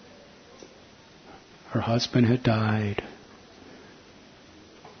 Her husband had died.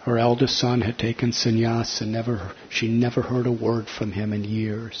 Her eldest son had taken sannyas and she never heard a word from him in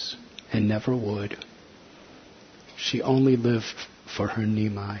years and never would. She only lived for her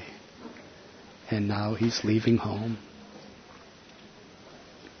Nimai. And now he's leaving home.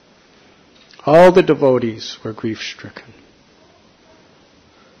 All the devotees were grief-stricken.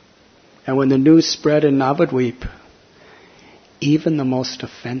 And when the news spread in Navadvip, even the most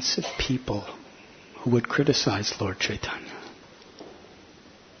offensive people who would criticize Lord Chaitanya,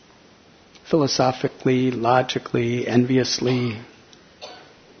 philosophically, logically, enviously,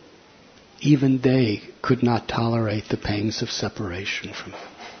 even they could not tolerate the pangs of separation from him.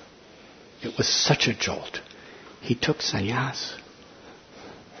 It was such a jolt. He took sannyas.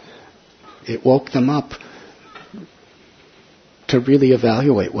 It woke them up to really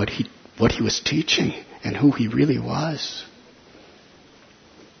evaluate what he was teaching and who he really was.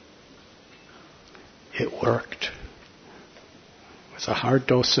 It worked. It was a hard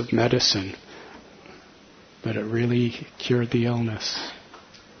dose of medicine, but it really cured the illness.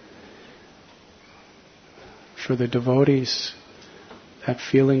 For the devotees, that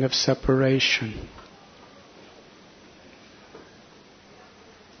feeling of separation,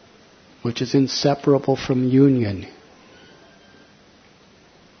 which is inseparable from union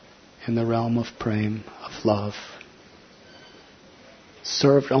in the realm of prema, of love,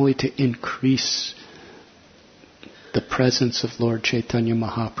 served only to increase the presence of Lord Chaitanya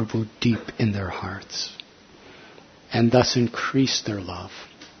Mahaprabhu deep in their hearts, and thus increase their love.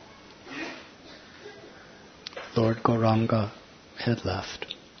 Lord Gauranga had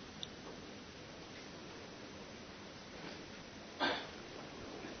left.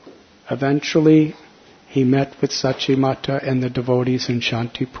 Eventually, he met with Sachimata and the devotees in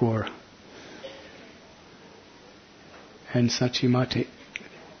Shantipur. And Sachimata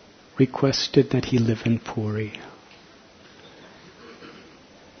requested that he live in Puri.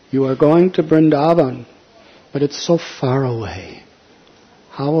 You are going to Vrindavan, but it's so far away.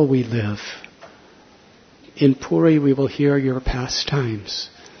 How will we live? In Puri we will hear your pastimes.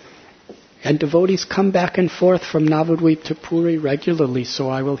 And devotees come back and forth from Navadvip to Puri regularly, so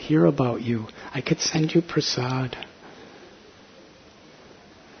I will hear about you. I could send you prasad.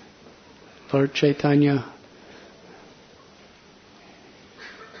 Lord Chaitanya,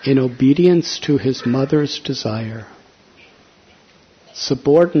 in obedience to his mother's desire,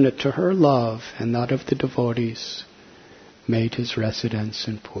 subordinate to her love and that of the devotees, made his residence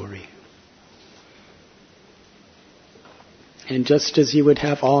in Puri. And just as he would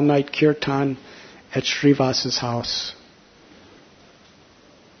have all-night kirtan at Srivasa's house,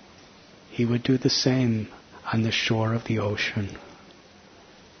 he would do the same on the shore of the ocean.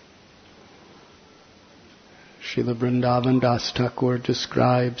 Srila Vrindavan Das Thakur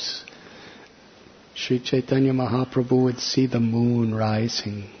describes Sri Chaitanya Mahaprabhu would see the moon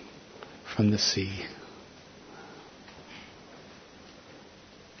rising from the sea.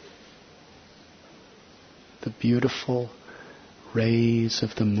 The beautiful rays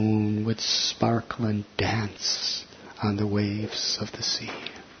of the moon would sparkle and dance on the waves of the sea.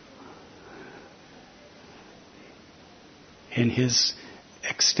 In his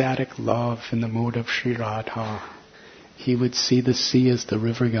ecstatic love in the mood of Sri Radha, he would see the sea as the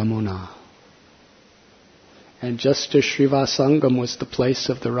river Yamuna. And just as Srivasangam was the place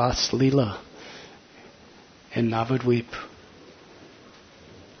of the Ras Leela in Navadvip,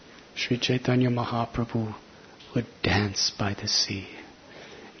 Sri Chaitanya Mahaprabhu would dance by the sea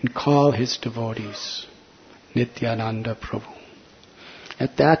and call his devotees Nityananda Prabhu.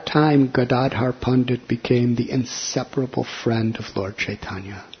 At that time, Gadadhar Pandit became the inseparable friend of Lord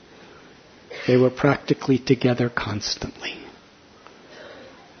Chaitanya. They were practically together constantly.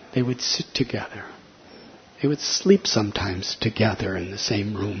 They would sit together. They would sleep sometimes together in the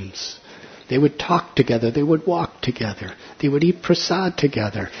same rooms. They would talk together. They would walk together. They would eat prasad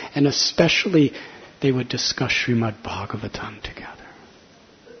together. And especially, they would discuss Srimad Bhagavatam together.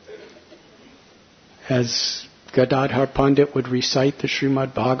 As Gadadhar Pandit would recite the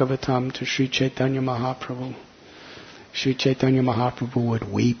Srimad Bhagavatam to Sri Chaitanya Mahaprabhu, Sri Chaitanya Mahaprabhu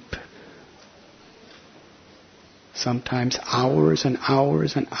would weep. Sometimes hours and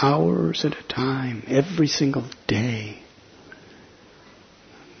hours and hours at a time, every single day.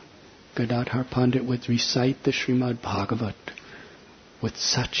 Gadadhar Pandit would recite the Srimad Bhagavat with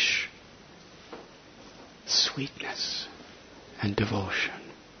such sweetness and devotion.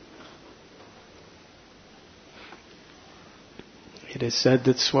 It is said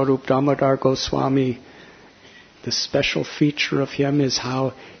that Swarup Damodar Goswami, the special feature of him is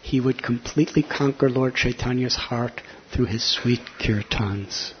how he would completely conquer Lord Chaitanya's heart through his sweet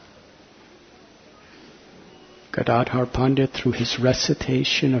kirtans. Gadadhar Pandit through his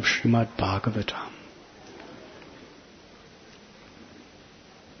recitation of Srimad Bhagavatam.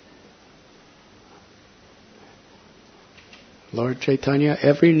 Lord Chaitanya,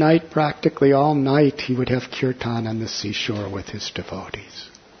 every night, practically all night, he would have kirtan on the seashore with his devotees.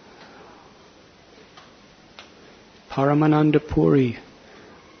 Paramananda Puri,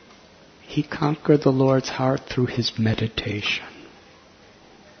 he conquered the Lord's heart through his meditation.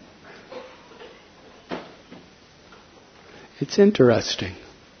 It's interesting,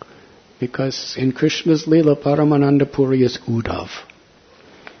 because in Krishna's Leela, Paramananda Puri is Uddhav.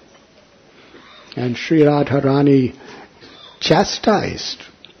 And Sri Radharani chastised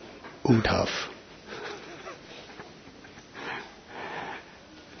Uddhav.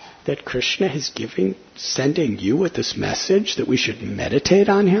 That Krishna is sending you with this message that we should meditate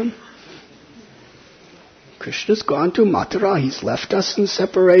on him. Krishna's gone to Mathura, he's left us in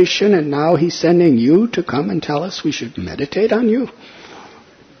separation, and now he's sending you to come and tell us we should meditate on you.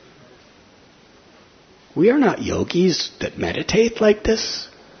 We are not yogis that meditate like this.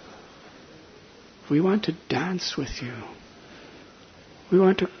 We want to dance with you. We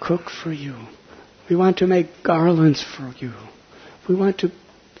want to cook for you. We want to make garlands for you. We want to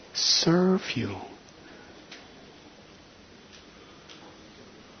serve you.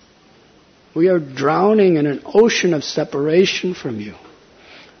 We are drowning in an ocean of separation from you.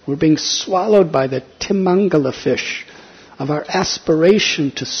 We're being swallowed by the Timangala fish of our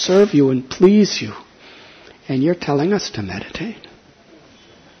aspiration to serve you and please you. And you're telling us to meditate?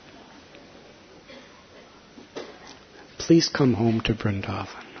 Please come home to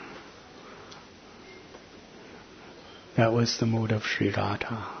Vrindavan. That was the mood of Sri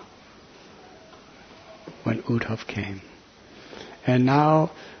Radha when Uddhav came. And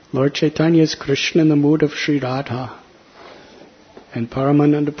now Lord Chaitanya is Krishna in the mood of Sri Radha. And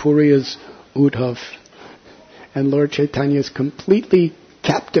Paramananda Puri is Uddhav. And Lord Chaitanya is completely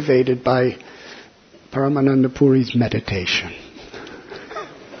captivated by Paramananda Puri's meditation.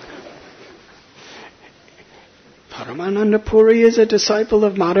 Paramananda Puri is a disciple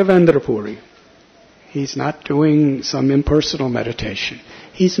of Madhavendra Puri. He's not doing some impersonal meditation.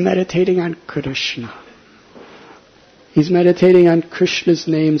 He's meditating on Krishna. He's meditating on Krishna's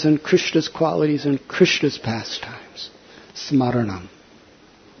names and Krishna's qualities and Krishna's pastimes. Smaranam.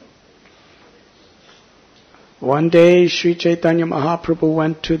 One day, Sri Chaitanya Mahaprabhu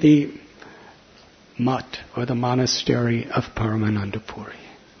went to the mutt, or the monastery of Paramananda Puri.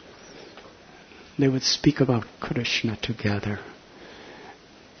 They would speak about Krishna together.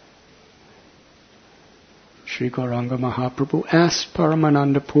 Sri Gauranga Mahaprabhu asked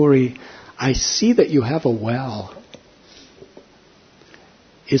Paramananda Puri, I see that you have a well.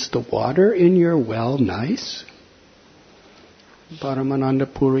 Is the water in your well nice?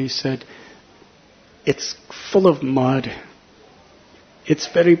 Paramananda Puri said, it's full of mud. It's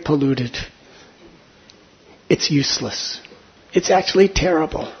very polluted. It's useless. It's actually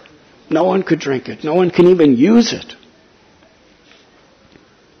terrible. No one could drink it. No one can even use it.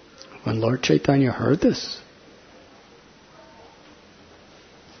 When Lord Chaitanya heard this,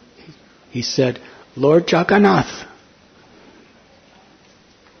 he said, Lord Jagannath,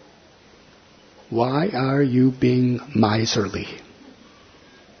 why are you being miserly?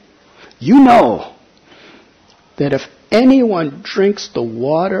 You know that if anyone drinks the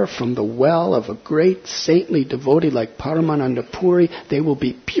water from the well of a great saintly devotee like Paramananda Puri, they will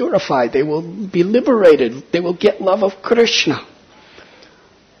be purified, they will be liberated, they will get love of Krishna.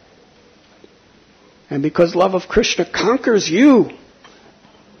 And because love of Krishna conquers you,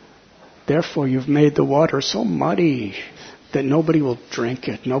 therefore you've made the water so muddy that nobody will drink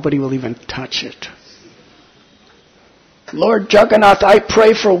it, nobody will even touch it. Lord Jagannath, I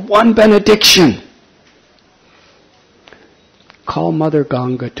pray for one benediction. Call Mother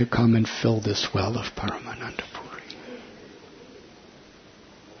Ganga to come and fill this well of Paramananda Puri.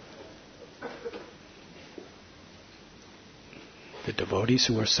 The devotees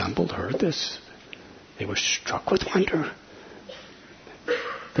who were assembled heard this. They were struck with wonder.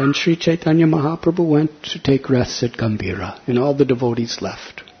 Then Sri Chaitanya Mahaprabhu went to take rest at Gambhira, and all the devotees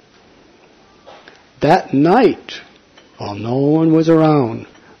left. That night, while no one was around,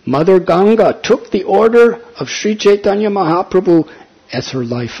 Mother Ganga took the order of Sri Chaitanya Mahaprabhu as her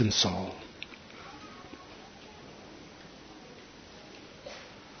life and soul.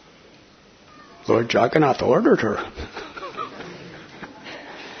 Lord Jagannath ordered her.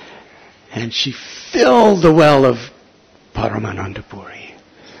 And she filled the well of Paramananda Puri.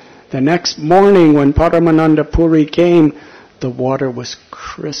 The next morning when Paramananda Puri came, the water was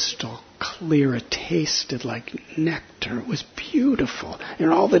crystal clear. It tasted like nectar. It was beautiful.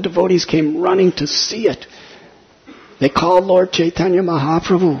 And all the devotees came running to see it. They called Lord Chaitanya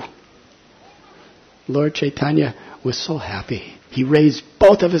Mahaprabhu. Lord Chaitanya was so happy. He raised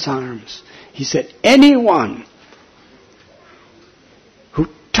both of his arms. He said, anyone who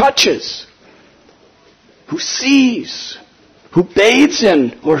touches, who sees, who bathes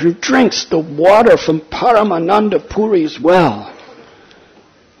in, or who drinks the water from Paramananda Puri's well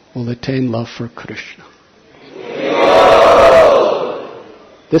will attain love for Krishna.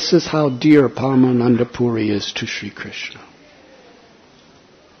 This is how dear Paramananda Puri is to Sri Krishna.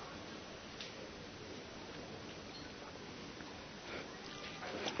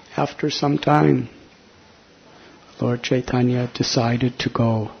 After some time, Lord Chaitanya decided to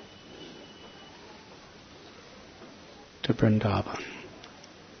go to Vrindavan.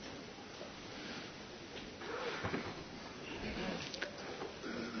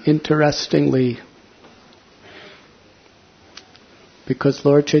 Interestingly, because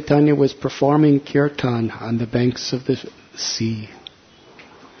Lord Chaitanya was performing kirtan on the banks of the sea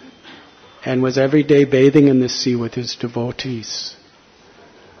and was every day bathing in the sea with his devotees,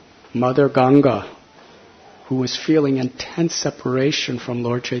 Mother Ganga, who was feeling intense separation from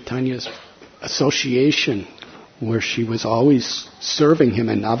Lord Chaitanya's association, where she was always serving him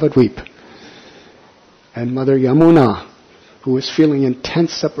in Navadvip, and Mother Yamuna, who was feeling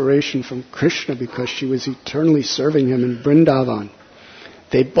intense separation from Krishna because she was eternally serving him in Vrindavan,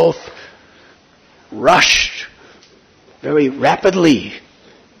 they both rushed very rapidly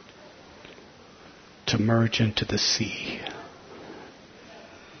to merge into the sea,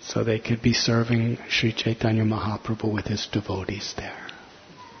 so they could be serving Sri Chaitanya Mahaprabhu with his devotees there.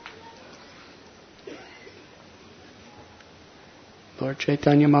 Lord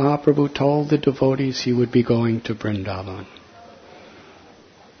Chaitanya Mahaprabhu told the devotees he would be going to Vrindavan.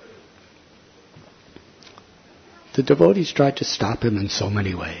 The devotees tried to stop him in so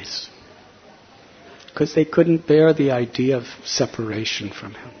many ways, because they couldn't bear the idea of separation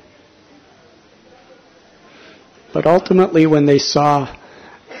from him. But ultimately, when they saw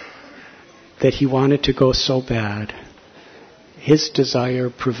that he wanted to go so bad, his desire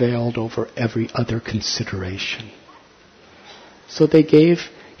prevailed over every other consideration. So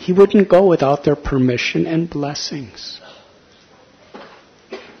he wouldn't go without their permission and blessings.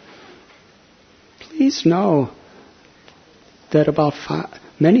 Please know that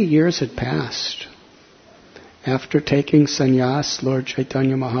many years had passed. After taking sannyas, Lord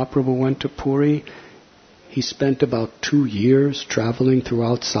Chaitanya Mahaprabhu went to Puri. He spent about 2 years traveling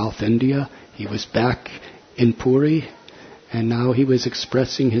throughout South India. He was back in Puri, and now he was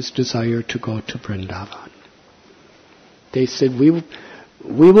expressing his desire to go to Vrindavan. They said, we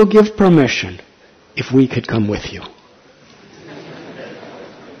will give permission if we could come with you.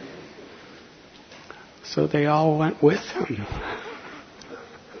 So they all went with him.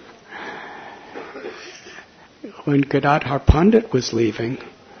 When Gadadhar Pandit was leaving,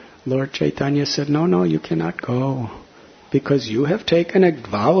 Lord Chaitanya said, no, you cannot go, because you have taken a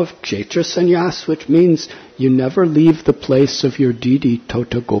vow of Kshetra Sannyas, which means you never leave the place of your deity,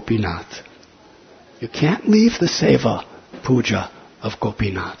 Tota Gopinath. You can't leave the seva, puja of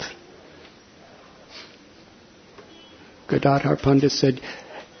Gopinath. Gadadhar Pandit said,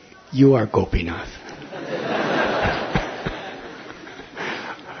 you are Gopinath.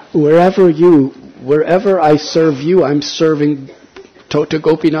 Wherever I serve you, I'm serving Tota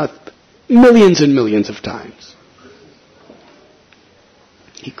Gopinath millions and millions of times.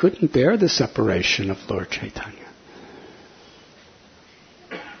 He couldn't bear the separation of Lord Chaitanya.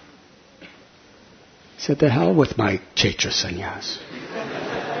 He said, the hell with my Kshetra Sannyas.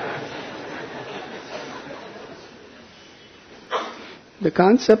 The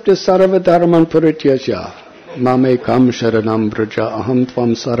concept is sarva dharman parityajya. Mamekam sharanam braja aham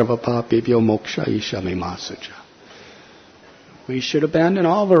tvam sarva papibhyo moksha ishami masaja. We should abandon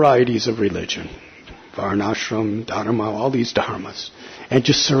all varieties of religion, varnashram, dharma, all these dharmas, and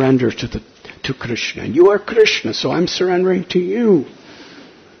just surrender to Krishna. And you are Krishna, so I'm surrendering to you.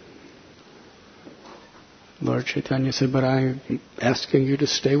 Lord Chaitanya said, but I'm asking you to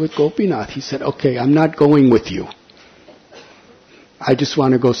stay with Gopinath. He said, okay, I'm not going with you. I just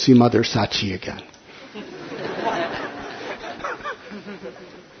want to go see Mother Sachi again.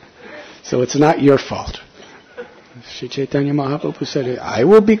 So it's not your fault. Sri Chaitanya Mahaprabhu said, I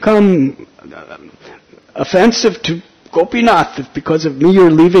will become offensive to Gopinath if because of me you're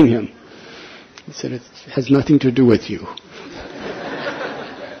leaving him. He said, it has nothing to do with you.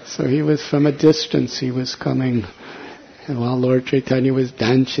 So he was from a distance, he was coming, and while Lord Chaitanya was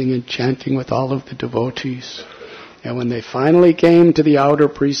dancing and chanting with all of the devotees, and when they finally came to the outer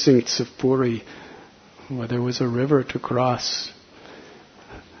precincts of Puri, where there was a river to cross,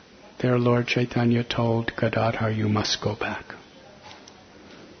 there Lord Chaitanya told Gadadhar, you must go back.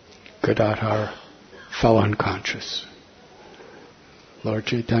 Gadadhar fell unconscious. Lord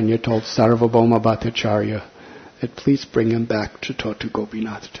Chaitanya told Sarvabhauma Bhattacharya that please bring him back to Tota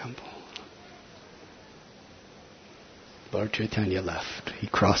Gopinath temple. Lord Chaitanya left. He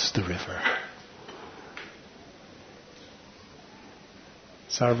crossed the river.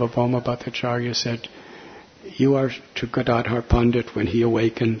 Sarvabhauma Bhattacharya said, you are to Gadadhar Pandit when he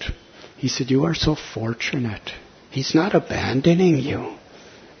awakened. He said, you are so fortunate. He's not abandoning you.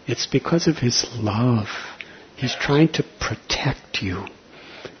 It's because of his love. He's trying to protect you.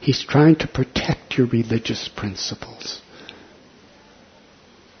 He's trying to protect your religious principles.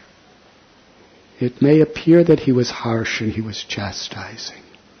 It may appear that he was harsh and he was chastising.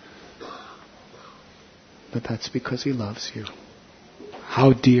 But that's because he loves you.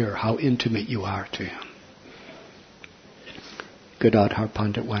 How dear, how intimate you are to him. Gadadhar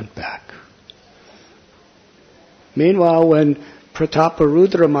Pandit went back. Meanwhile, when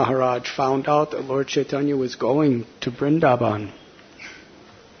Prataparudra Maharaj found out that Lord Chaitanya was going to Vrindavan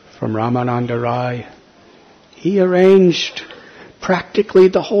from Ramananda Rai, he arranged practically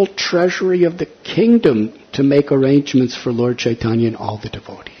the whole treasury of the kingdom to make arrangements for Lord Chaitanya and all the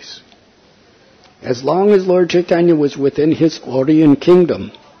devotees. As long as Lord Chaitanya was within his Orion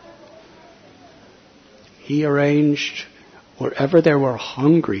kingdom, he arranged Wherever they were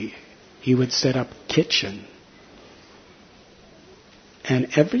hungry, he would set up kitchen. And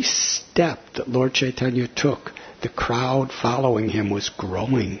every step that Lord Chaitanya took, the crowd following him was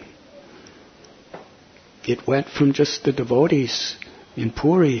growing. It went from just the devotees in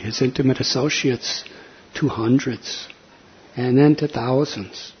Puri, his intimate associates, to hundreds, and then to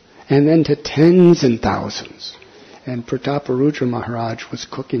thousands, and then to tens and thousands. And Prataparudra Maharaj was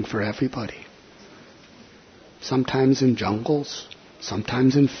cooking for everybody. Sometimes in jungles,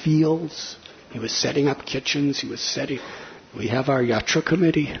 sometimes in fields. He was setting up kitchens. We have our yatra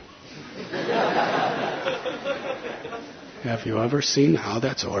committee. Have you ever seen how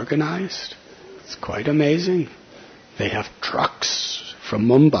that's organized? It's quite amazing. They have trucks from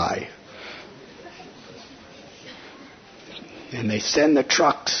Mumbai. And they send the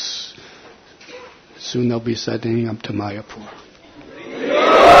trucks. Soon they'll be sending them to Mayapur.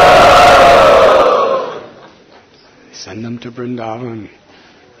 They send them to Vrindavan.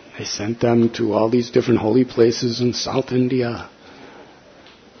 They sent them to all these different holy places in South India.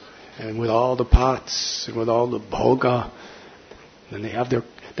 And with all the pots and with all the bhoga. Then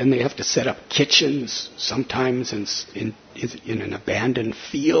they have to set up kitchens, sometimes in an abandoned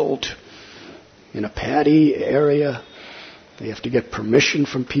field, in a paddy area. They have to get permission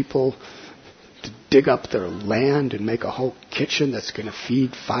from people to dig up their land and make a whole kitchen that's going to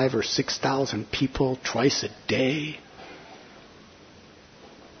feed 5,000 or 6,000 people twice a day.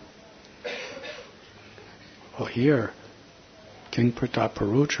 Well, here, King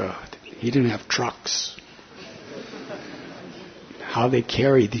Prataparudra, he didn't have trucks. How they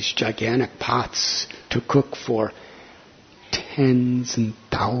carried these gigantic pots to cook for tens and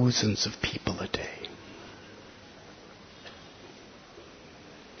thousands of people a day.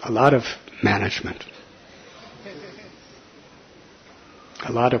 A lot of management.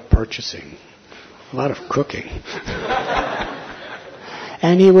 A lot of purchasing. A lot of cooking.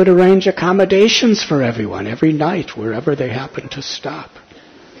 And he would arrange accommodations for everyone every night, wherever they happened to stop.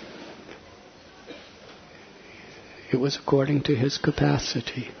 It was according to his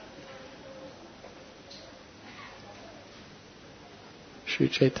capacity. Sri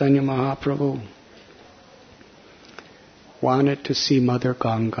Chaitanya Mahaprabhu wanted to see Mother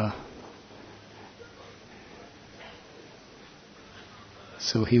Ganga.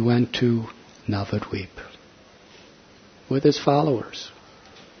 So he went to Navadvip with his followers.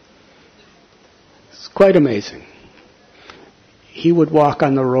 It's quite amazing. He would walk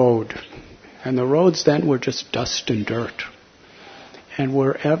on the road, and the roads then were just dust and dirt. And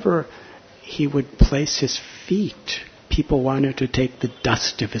wherever he would place his feet, people wanted to take the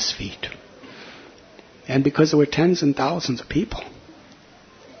dust of his feet. And because there were tens and thousands of people,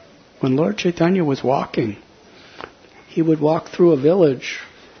 when Lord Chaitanya was walking, he would walk through a village,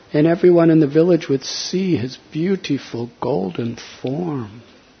 and everyone in the village would see his beautiful golden form.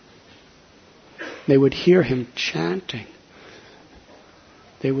 They would hear him chanting.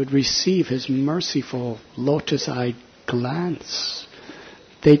 They would receive his merciful lotus-eyed glance.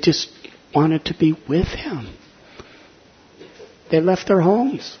 They just wanted to be with him. They left their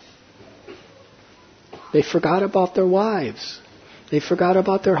homes. They forgot about their wives. They forgot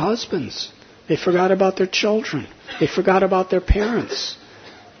about their husbands. They forgot about their children. They forgot about their parents.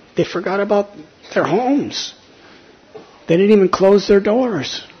 They forgot about their homes. They didn't even close their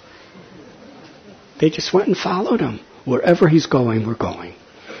doors. They just went and followed him. Wherever he's going, we're going.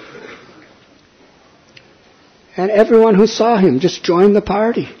 And everyone who saw him just joined the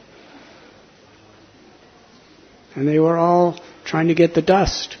party. And they were all trying to get the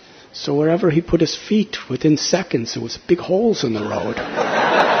dust. So wherever he put his feet, within seconds, there was big holes in the road.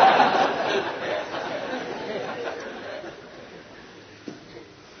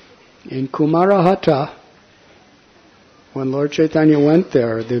 In Kumarahata, when Lord Chaitanya went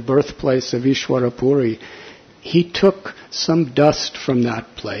there, the birthplace of Ishwarapuri, he took some dust from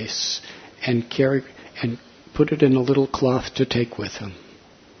that place and put it in a little cloth to take with him.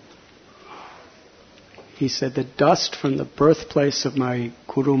 He said, the dust from the birthplace of my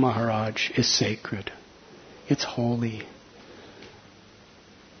Guru Maharaj is sacred. It's holy.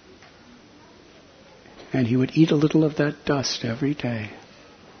 And he would eat a little of that dust every day.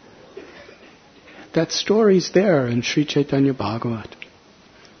 That story's there in Sri Chaitanya Bhagavat.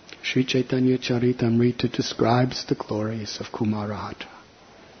 Sri Chaitanya Charitamrita describes the glories of Kumarahata.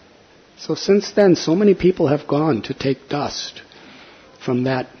 So since then, so many people have gone to take dust from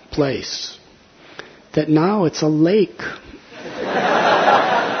that place that now it's a lake.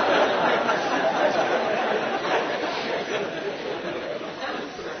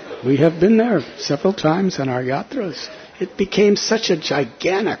 We have been there several times on our yatras. It became such a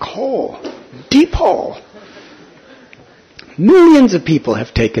gigantic hole, deep hole. Millions of people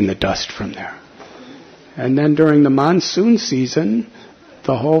have taken the dust from there. And then during the monsoon season,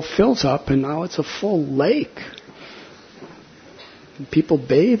 the hole fills up and now it's a full lake. And people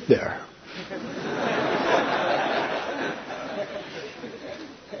bathe there.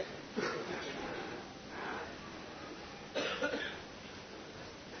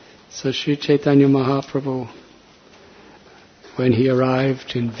 So Sri Chaitanya Mahaprabhu, when he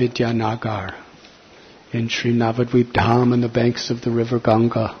arrived in Vidyanagar, in Sri Navadvip Dham on the banks of the river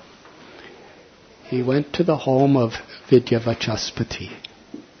Ganga, he went to the home of Vidyavachaspati,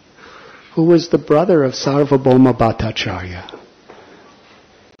 who was the brother of Sarvabhauma Bhattacharya,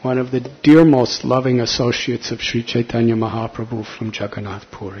 one of the dear most loving associates of Sri Chaitanya Mahaprabhu from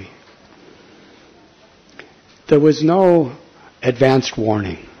Jagannath Puri. There was no advanced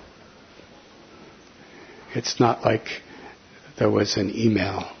warning. It's not like there was an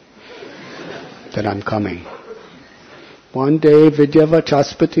email that I'm coming. One day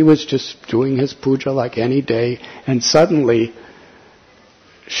Vidyavachaspati was just doing his puja like any day, and suddenly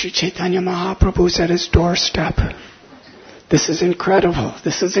Sri Chaitanya Mahaprabhu's at his doorstep. This is incredible.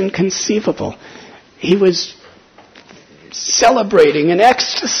 This is inconceivable. He was celebrating in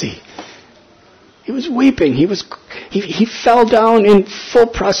ecstasy. He was weeping. He fell down in full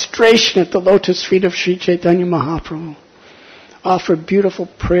prostration at the lotus feet of Sri Chaitanya Mahaprabhu. Offered beautiful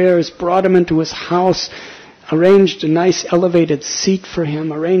prayers, brought him into his house, arranged a nice elevated seat for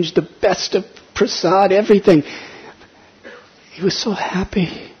him, arranged the best of prasad, everything. He was so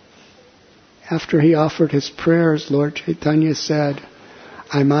happy. After he offered his prayers, Lord Chaitanya said,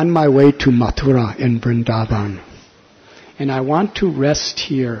 I'm on my way to Mathura in Vrindavan, and I want to rest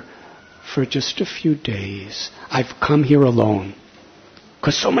here for just a few days. I've come here alone,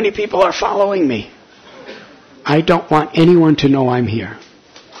 because so many people are following me. I don't want anyone to know I'm here.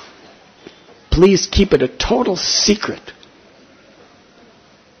 Please keep it a total secret,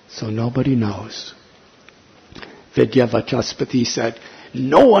 so nobody knows. Vidyavachaspati said,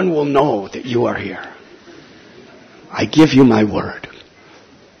 no one will know that you are here. I give you my word.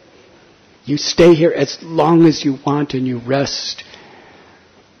 You stay here as long as you want and you rest,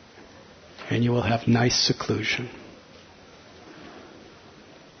 and you will have nice seclusion.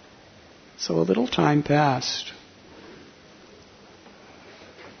 So a little time passed.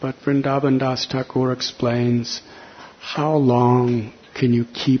 But Vrindavan Das Thakur explains, how long can you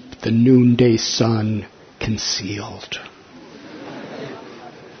keep the noonday sun concealed?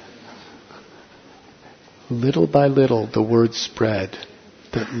 Little by little, the word spread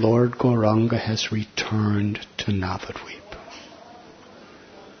that Lord Gauranga has returned to Navadvip.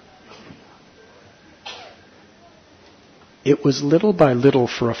 It was little by little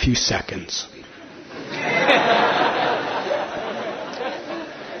for a few seconds.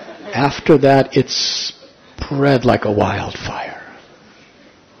 After that, it spread like a wildfire.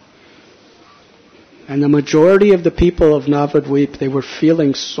 And the majority of the people of Navadvip, they were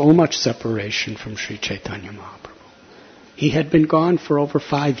feeling so much separation from Sri Chaitanya Mahaprabhu. He had been gone for over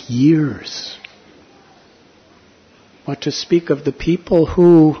 5 years. What to speak of the people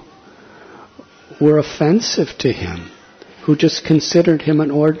who were offensive to him, who just considered him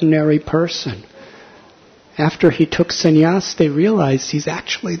an ordinary person. After he took sannyas, they realized he's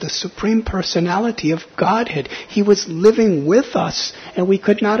actually the Supreme Personality of Godhead. He was living with us, and we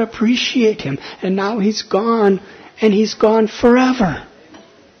could not appreciate him. And now he's gone, and he's gone forever.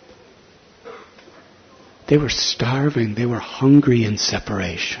 They were starving. They were hungry in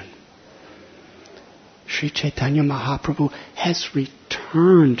separation. Sri Chaitanya Mahaprabhu has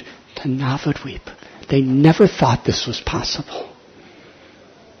returned to Navadvip. They never thought this was possible.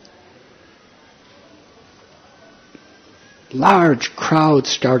 Large crowds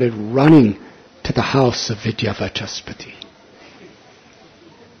started running to the house of Vidyavachaspati.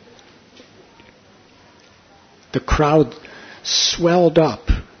 The crowd swelled up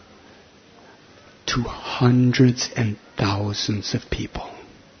to hundreds and thousands of people.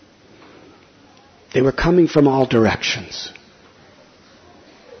 They were coming from all directions.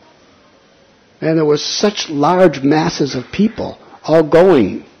 And there were such large masses of people all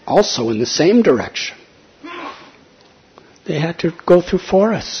going also in the same direction. They had to go through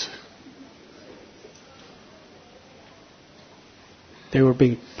forests. They were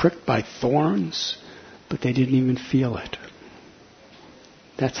being pricked by thorns, but they didn't even feel it.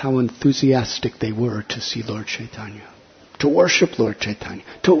 That's how enthusiastic they were to see Lord Chaitanya, to worship Lord Chaitanya,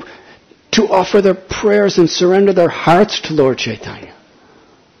 to offer their prayers and surrender their hearts to Lord Chaitanya.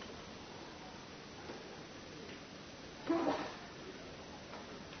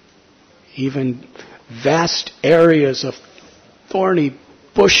 Even vast areas of thorny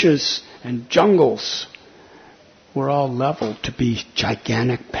bushes and jungles were all leveled to be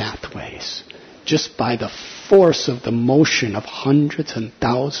gigantic pathways, just by the force of the motion of hundreds and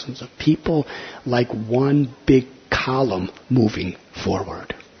thousands of people, like one big column moving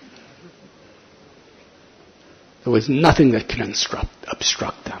forward. There was nothing that could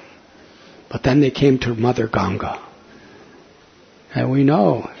obstruct them. But then they came to Mother Ganga. And we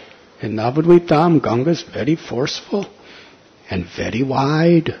know, in Navadvip Dham, Ganga is very forceful and very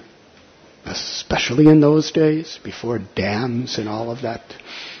wide, especially in those days, before dams and all of that.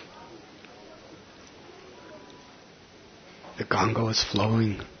 The Ganga was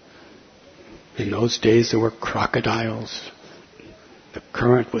flowing. In those days there were crocodiles. The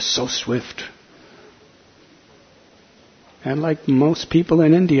current was so swift. And like most people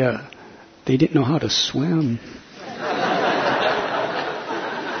in India, they didn't know how to swim.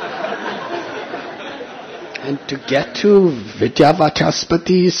 And to get to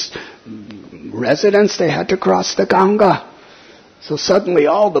Vidyavachaspati's residence, they had to cross the Ganga. So suddenly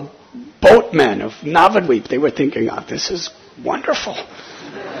all the boatmen of Navadvip, they were thinking, oh, this is wonderful.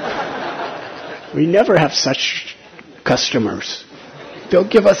 We never have such customers. They'll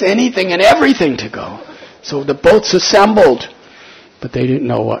give us anything and everything to go. So the boats assembled, but they didn't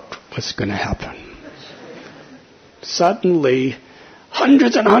know what was going to happen. Suddenly,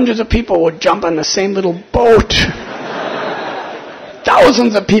 hundreds and hundreds of people would jump on the same little boat.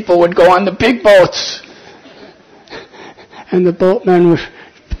 Thousands of people would go on the big boats. And the boatmen would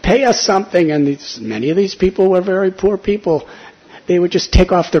pay us something, and many of these people were very poor people. They would just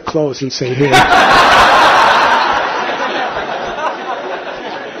take off their clothes and say, here.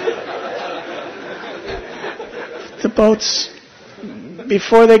 The boats,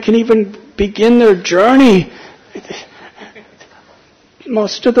 before they can even begin their journey,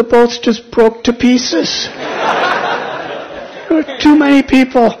 most of the boats just broke to pieces. There were too many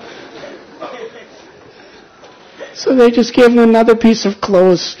people. So they just gave them another piece of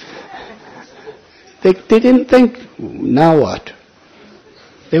clothes. They didn't think, now what?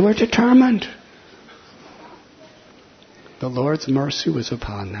 They were determined. The Lord's mercy was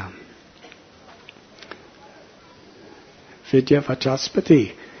upon them.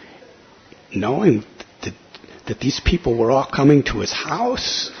 Vidyavachaspati, knowing that these people were all coming to his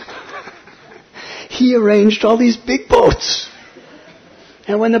house, he arranged all these big boats.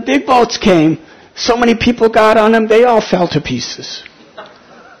 And when the big boats came, so many people got on them, they all fell to pieces.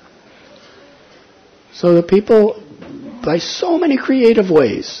 So the people, by so many creative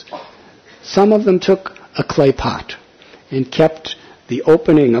ways, some of them took a clay pot and kept the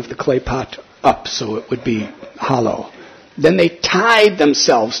opening of the clay pot up so it would be hollow. Then they tied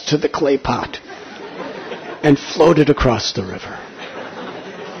themselves to the clay pot and floated across the river.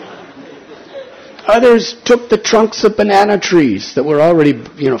 Others took the trunks of banana trees that were already,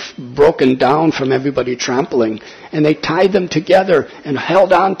 broken down from everybody trampling, and they tied them together and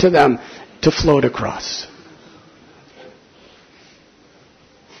held on to them to float across.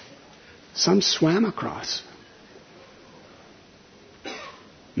 Some swam across.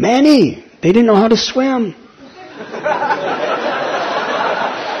 Many, they didn't know how to swim.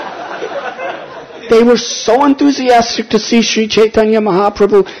 They were so enthusiastic to see Sri Chaitanya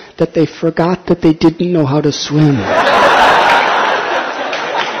Mahaprabhu that they forgot that they didn't know how to swim.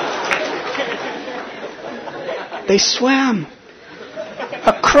 They swam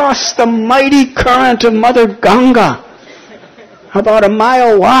across the mighty current of Mother Ganga, about a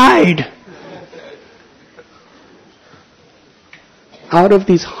mile wide. Out of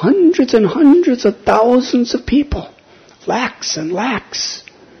these hundreds and hundreds of thousands of people, lakhs and lakhs,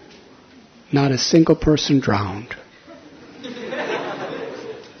 not a single person drowned. Do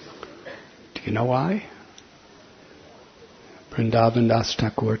you know why? Vrindavan Das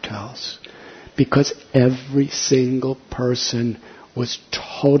Thakur tells. Because every single person was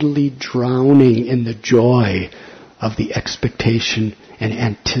totally drowning in the joy of the expectation and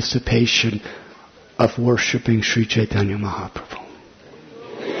anticipation of worshipping Sri Chaitanya Mahaprabhu.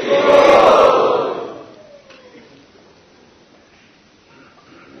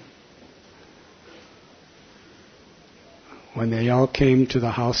 When they all came to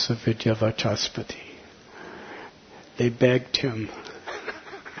the house of Vidyavachaspati, they begged him.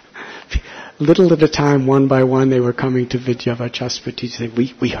 Little at a time, one by one, they were coming to Vidyavachaspati. Said,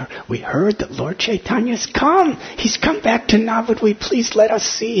 we heard that Lord Chaitanya's come. He's come back to Navadvip. Please let us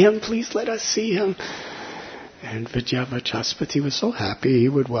see him. Please let us see him. And Vidyavachaspati was so happy. He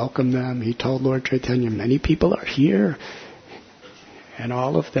would welcome them. He told Lord Chaitanya, many people are here. And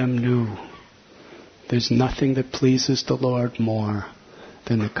all of them knew there's nothing that pleases the Lord more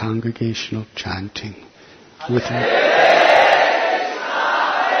than the congregational chanting. With Hare Krishna,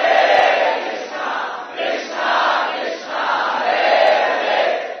 Krishna Krishna,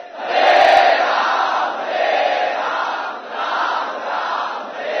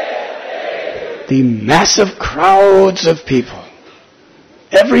 the massive crowds of people,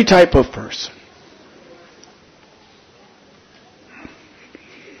 every type of person.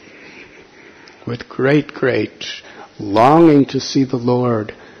 With great longing to see the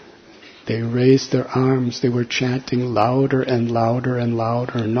Lord, they raised their arms. They were chanting louder and louder and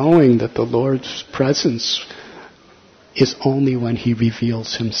louder, knowing that the Lord's presence is only when He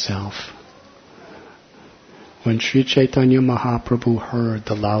reveals Himself. When Sri Chaitanya Mahaprabhu heard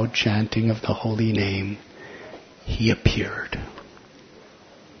the loud chanting of the holy name, He appeared.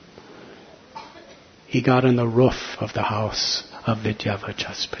 He got on the roof of the house of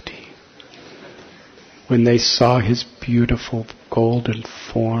Vidyavachaspati. When they saw His beautiful golden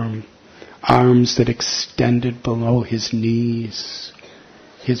form, arms that extended below His knees,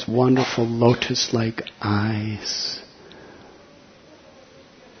 His wonderful lotus-like eyes.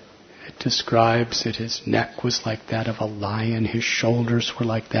 It describes that His neck was like that of a lion, His shoulders were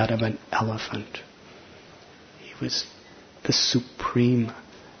like that of an elephant. He was the supreme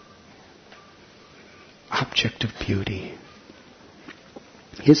object of beauty.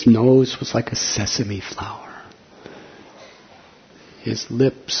 His nose was like a sesame flower. His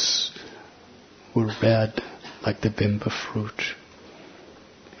lips were red like the bimba fruit.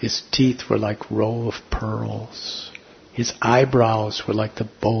 His teeth were like row of pearls. His eyebrows were like the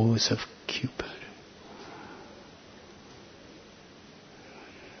bows of Cupid.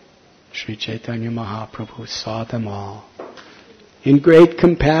 Sri Chaitanya Mahaprabhu saw them all. In great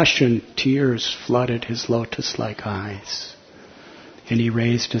compassion, tears flooded His lotus-like eyes. And He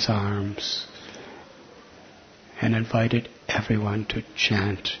raised His arms and invited everyone to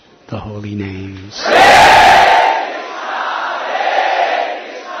chant the holy names.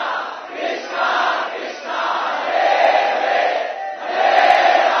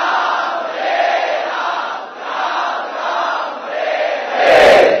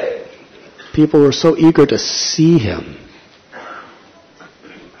 People were so eager to see Him.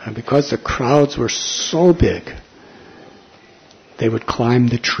 And because the crowds were so big, they would climb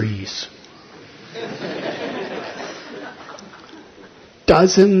the trees.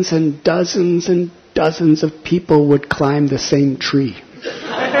 Dozens and dozens and dozens of people would climb the same tree.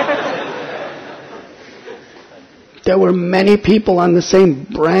 There were many people on the same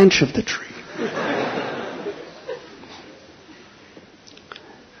branch of the tree.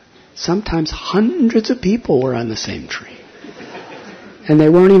 Sometimes hundreds of people were on the same tree. And they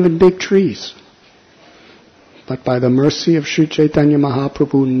weren't even big trees. But by the mercy of Sri Chaitanya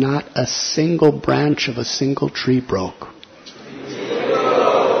Mahaprabhu, not a single branch of a single tree broke.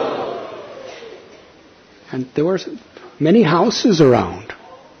 And there were many houses around.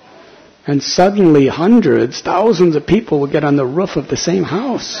 And suddenly hundreds, thousands of people would get on the roof of the same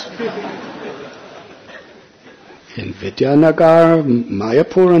house. In Vidyanagar,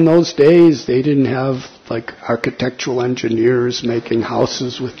 Mayapur in those days, they didn't have like architectural engineers making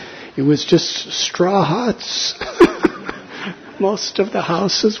houses with... It was just straw huts. Most of the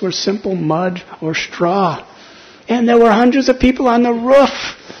houses were simple mud or straw. And there were hundreds of people on the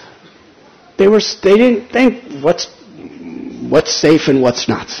roof. They didn't think what's safe and what's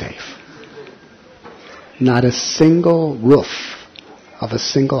not safe. Not a single roof of a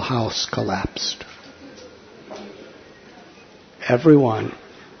single house collapsed. Everyone,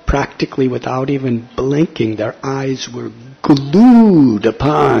 practically without even blinking, their eyes were glued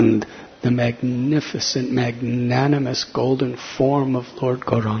upon the magnificent, magnanimous golden form of Lord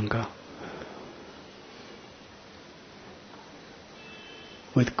Gauranga.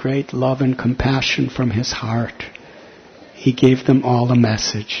 With great love and compassion from His heart, He gave them all a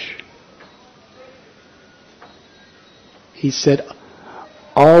message. He said,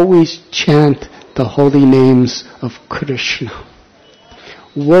 always chant the holy names of Krishna.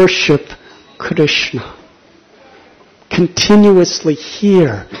 Worship Krishna. Continuously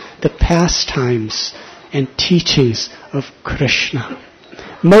hear the pastimes and teachings of Krishna.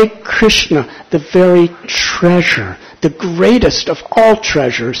 Make Krishna the very treasure, the greatest of all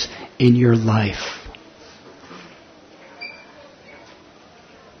treasures in your life.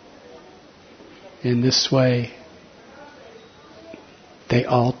 In this way, they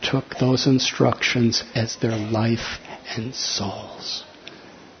all took those instructions as their life and souls.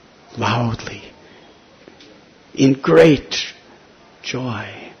 Loudly, in great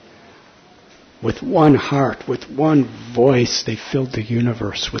joy, with one heart, with one voice, they filled the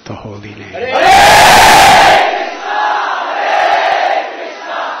universe with the holy name. Hare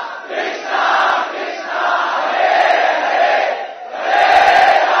Krishna, Hare Krishna, Krishna Krishna, Hare Hare, Hare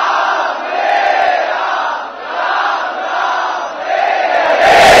Ram, Ram Ram,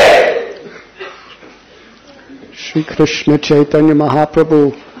 Hare Hare. Sri Krishna Chaitanya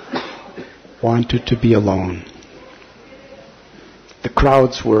Mahaprabhu wanted to be alone. The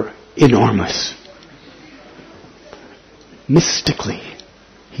crowds were enormous. Mystically,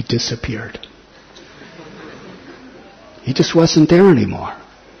 he disappeared. He just wasn't there anymore.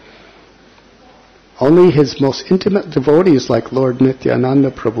 Only his most intimate devotees like Lord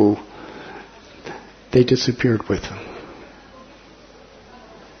Nityananda Prabhu, they disappeared with him.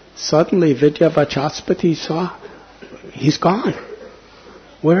 Suddenly Vidyavachaspati saw, he's gone.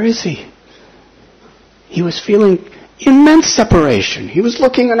 Where is he? He was feeling immense separation. He was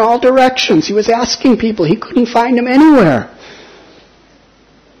looking in all directions. He was asking people. He couldn't find him anywhere.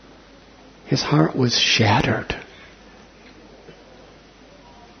 His heart was shattered.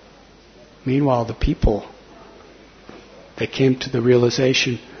 Meanwhile, the people, they came to the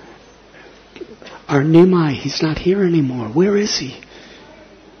realization, our Nimai, he's not here anymore. Where is he?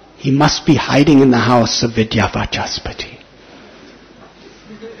 He must be hiding in the house of Vidyavachaspati.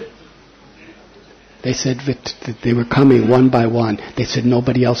 They said they were coming one by one. They said,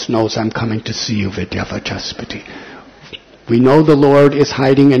 nobody else knows I'm coming to see you, Vidyavachaspati. We know the Lord is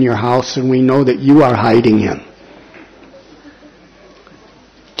hiding in your house, and we know that you are hiding him.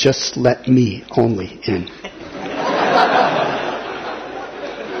 Just let me only in.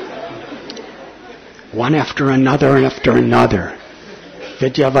 One after another and after another.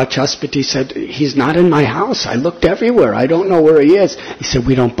 Vidyavachaspati said, he's not in my house. I looked everywhere. I don't know where he is. He said,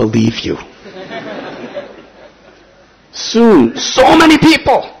 we don't believe you. Soon, so many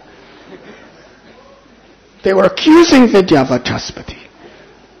people, they were accusing Vidyavachaspati.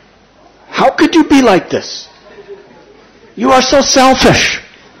 How could you be like this? You are so selfish.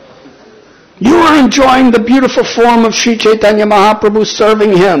 You are enjoying the beautiful form of Sri Chaitanya Mahaprabhu,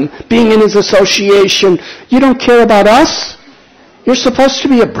 serving him, being in his association. You don't care about us? You're supposed to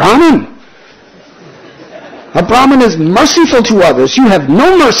be a Brahmin. A Brahmin is merciful to others. You have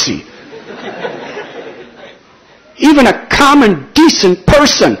no mercy. Even a common, decent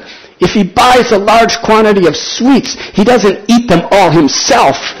person, if he buys a large quantity of sweets, he doesn't eat them all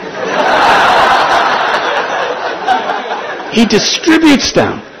himself. He distributes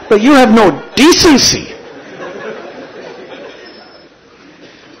them. But you have no decency.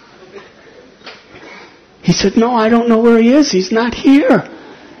 He said, no, I don't know where he is. He's not here.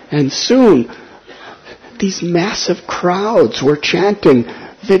 And soon, these massive crowds were chanting,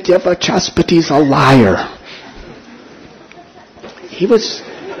 Vidyavachaspati's a liar. He was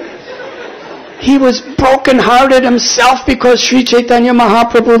broken-hearted himself because Sri Chaitanya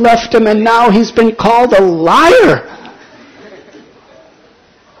Mahaprabhu left him, and now he's been called a liar.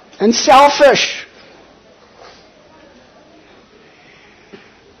 And selfish.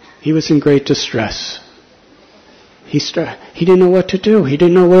 He was in great distress. He didn't know what to do. He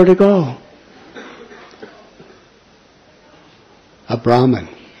didn't know where to go. A Brahmin,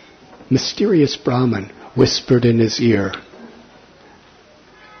 mysterious Brahmin, whispered in his ear,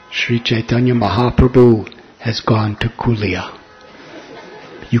 Sri Chaitanya Mahaprabhu has gone to Kulia.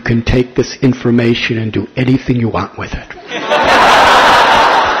 You can take this information and do anything you want with it.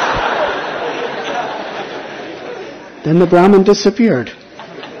 Then the Brahmin disappeared.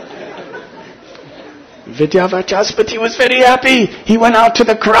 Vidyavachaspati was very happy. He went out to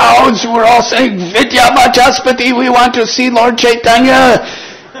the crowds who were all saying, Vidyavachaspati, we want to see Lord Chaitanya.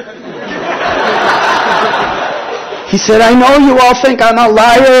 He said, I know you all think I'm a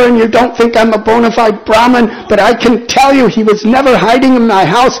liar and you don't think I'm a bona fide Brahmin, but I can tell you he was never hiding in my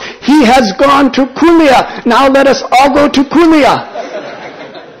house. He has gone to Kulia. Now let us all go to Kulia.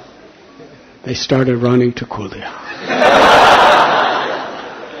 They started running to Kulia.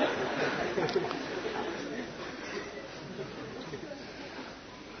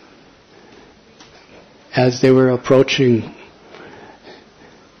 As they were approaching,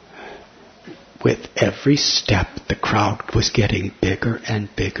 with every step, the crowd was getting bigger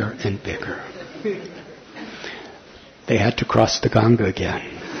and bigger and bigger. They had to cross the Ganga again.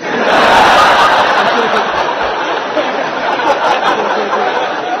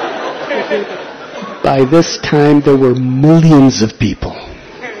 By this time, there were millions of people.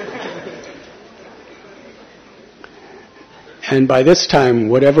 And by this time,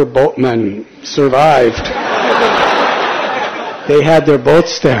 whatever boatmen survived, they had their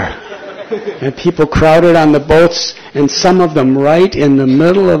boats there. And people crowded on the boats, and some of them right in the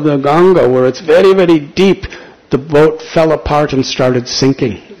middle of the Ganga, where it's very, very deep, the boat fell apart and started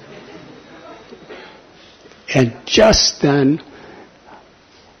sinking. And just then,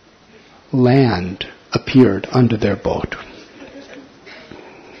 land appeared under their boat.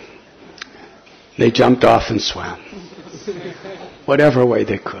 They jumped off and swam, whatever way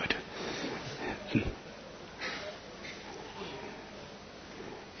they could.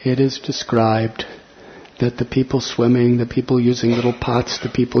 it is described that the people swimming, the people using little pots, the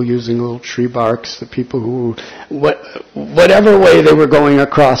people using little tree barks, the people who, whatever way they were going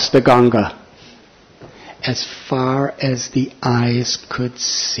across the Ganga, as far as the eyes could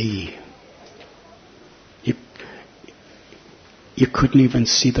see, you couldn't even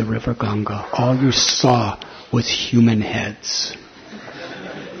see the river Ganga. All you saw was human heads.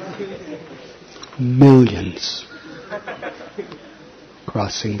 Millions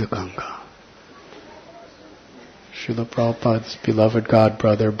crossing the Ganga. Srila Prabhupada's beloved god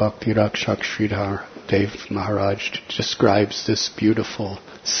brother Bhakti Rakshak Sridhar Dev Maharaj describes this beautiful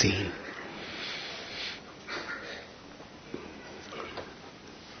scene.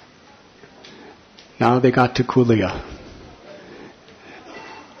 Now they got to Kulia.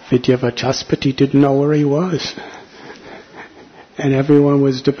 Vidyavachaspati didn't know where he was. And everyone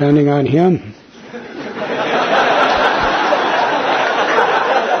was depending on him.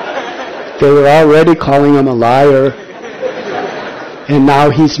 They were already calling him a liar. And now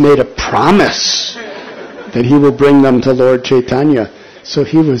he's made a promise that he will bring them to Lord Chaitanya. So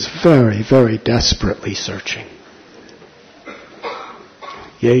he was very, very desperately searching.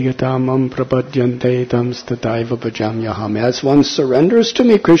 Yeyatamam prapadyante tamstataiva bhajamyaham. As one surrenders to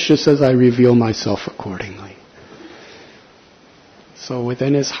me, Krishna says, I reveal myself accordingly. So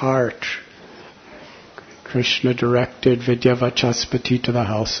within his heart, Krishna directed Vidyavachaspati to the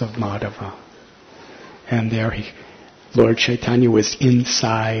house of Madhava. And there Lord Chaitanya was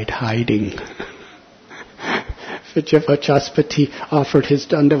inside, hiding. Vidyavachaspati offered his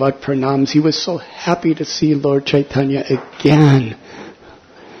Dandavat pranams. He was so happy to see Lord Chaitanya again.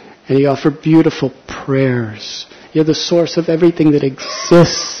 And he offered beautiful prayers. You're the source of everything that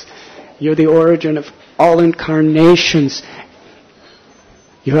exists. You're the origin of all incarnations.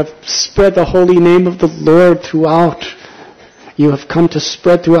 You have spread the holy name of the Lord throughout. You have come to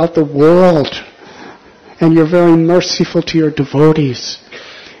spread throughout the world. And you're very merciful to your devotees.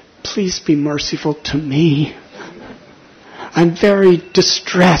 Please be merciful to me. I'm very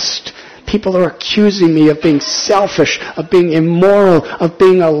distressed. People are accusing me of being selfish, of being immoral, of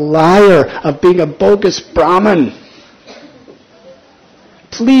being a liar, of being a bogus Brahmin.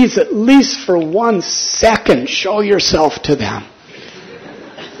 Please, at least for 1 second, show yourself to them.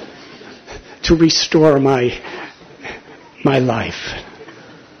 To restore my life.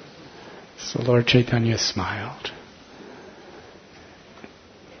 So Lord Chaitanya smiled.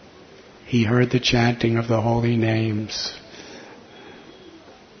 He heard the chanting of the holy names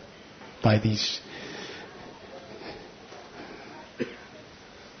by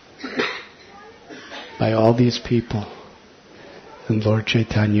all these people. And Lord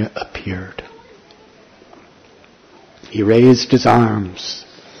Chaitanya appeared. He raised his arms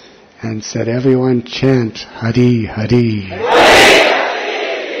and said, everyone chant Hare, Hare.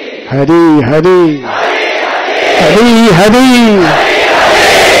 Hare, Hare. Hare, Hare.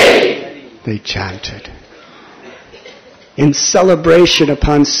 They chanted. In celebration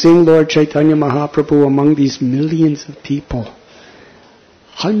upon seeing Lord Chaitanya Mahaprabhu among these millions of people,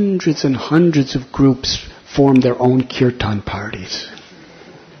 hundreds and hundreds of groups formed their own kirtan parties.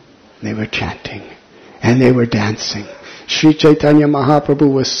 They were chanting and they were dancing. Sri Chaitanya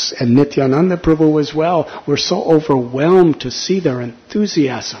Mahaprabhu and Nityananda Prabhu as well were so overwhelmed to see their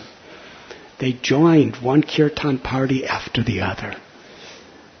enthusiasm. They joined one kirtan party after the other.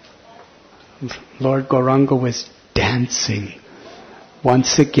 Lord Gauranga was dancing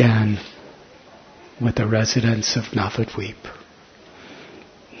once again with the residents of Navadvip.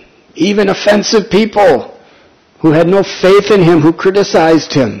 Even offensive people who had no faith in him, who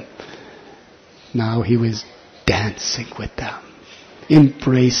criticized him, now he was dancing with them,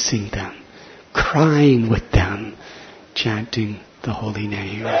 embracing them, crying with them, chanting the holy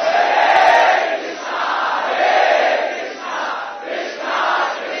name.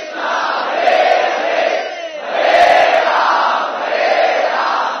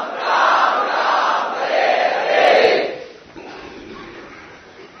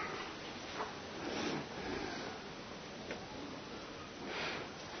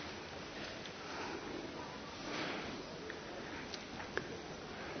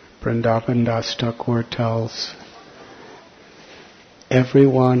 Vrindavan Das Thakur tells,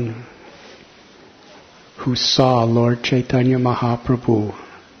 everyone who saw Lord Chaitanya Mahaprabhu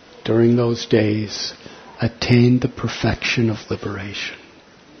during those days attained the perfection of liberation.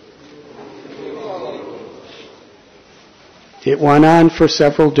 It went on for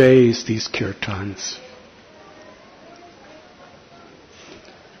several days, these kirtans.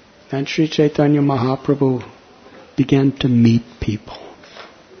 Then Sri Chaitanya Mahaprabhu began to meet people.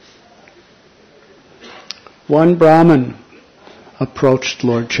 One Brahmin, approached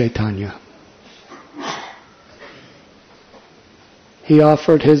Lord Chaitanya. He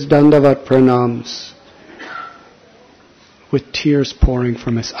offered his Dandavat pranams with tears pouring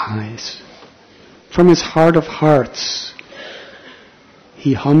from his eyes. From his heart of hearts,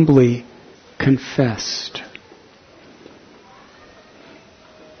 he humbly confessed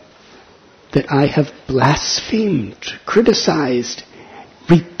that I have blasphemed, criticized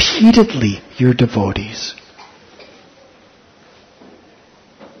repeatedly your devotees.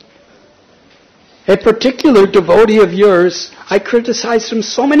 A particular devotee of yours, I criticized him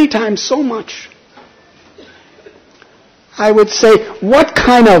so many times, so much. I would say, what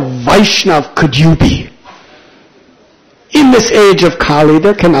kind of Vaishnav could you be? In this age of Kali,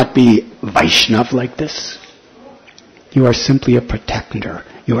 there cannot be Vaishnav like this. You are simply a pretender.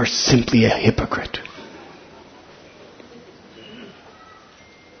 You are simply a hypocrite.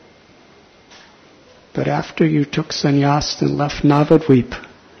 But after you took sannyas and left Navadvip,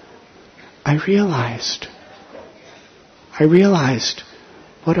 I realized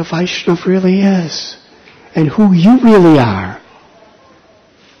what a Vaishnav really is and who you really are.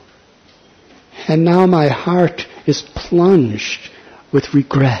 And now my heart is plunged with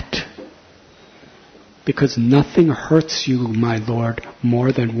regret, because nothing hurts you, my Lord,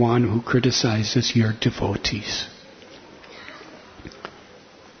 more than one who criticizes your devotees.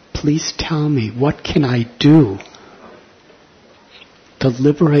 Please tell me, what can I do to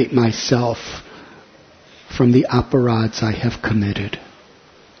liberate myself from the aparads I have committed?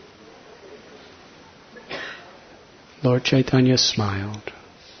 Lord Chaitanya smiled,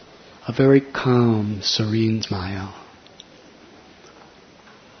 a very calm, serene smile.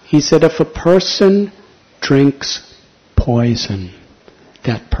 He said, if a person drinks poison,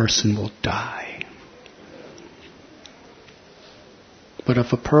 that person will die. But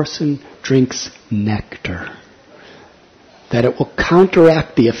if a person drinks nectar, that it will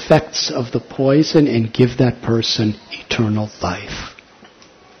counteract the effects of the poison and give that person eternal life.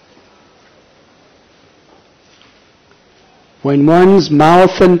 When one's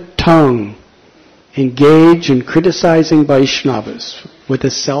mouth and tongue engage in criticizing Vaishnavas with a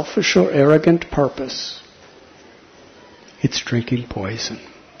selfish or arrogant purpose, it's drinking poison.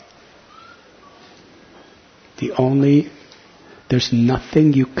 There's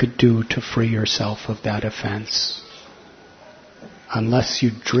nothing you could do to free yourself of that offense unless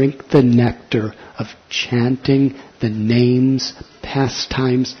you drink the nectar of chanting the names,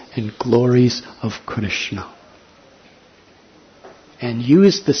 pastimes, and glories of Krishna. And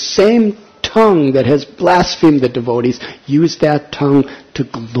use the same tongue that has blasphemed the devotees, use that tongue to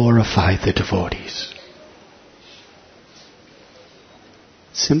glorify the devotees.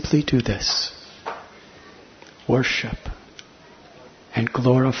 Simply do this. Worship and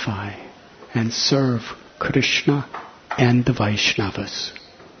glorify and serve Krishna and the Vaishnavas.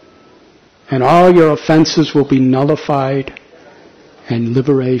 And all your offenses will be nullified, and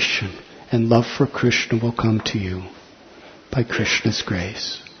liberation and love for Krishna will come to you by Krishna's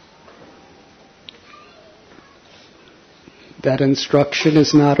grace. That instruction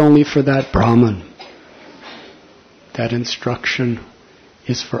is not only for that Brahmin. That instruction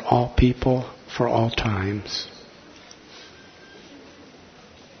is for all people, for all times.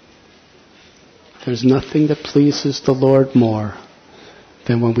 There's nothing that pleases the Lord more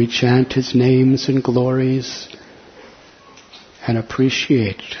than when we chant His names and glories and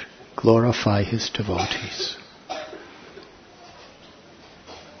appreciate, glorify His devotees.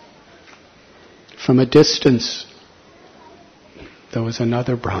 From a distance, there was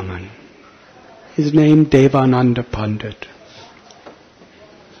another Brahmin. His name Devananda Pandit.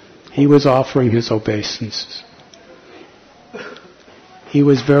 He was offering his obeisances. He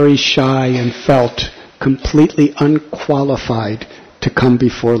was very shy and felt completely unqualified to come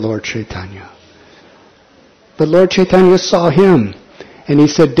before Lord Chaitanya. But Lord Chaitanya saw him and he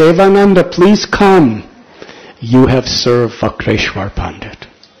said, Devananda, please come. You have served Vakreshwar Pandit.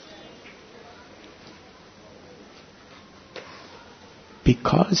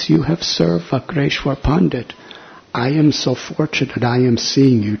 Because you have served Vakreshwar Pandit, I am so fortunate I am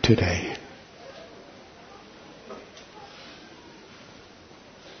seeing you today.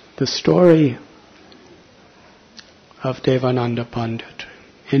 The story of Devananda Pandit,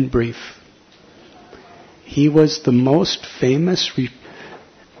 in brief, he was the most famous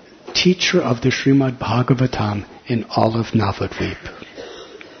teacher of the Srimad Bhagavatam in all of Navadvip.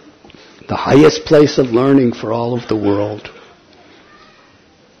 The highest place of learning for all of the world.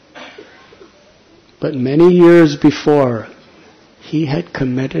 But many years before, he had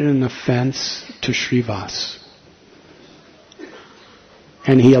committed an offense to Srivas.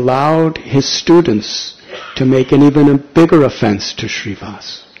 And he allowed his students to to make an even bigger offense to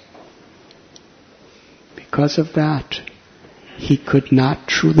Srivas. Because of that, he could not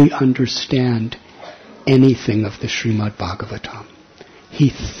truly understand anything of the Srimad Bhagavatam. He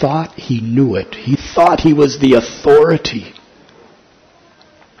thought he knew it. He thought he was the authority.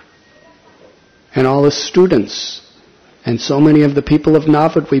 And all the students and so many of the people of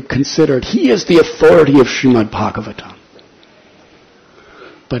Navadvip considered he is the authority of Srimad Bhagavatam.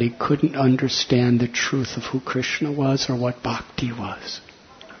 But he couldn't understand the truth of who Krishna was or what bhakti was.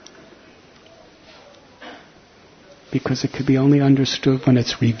 Because it could be only understood when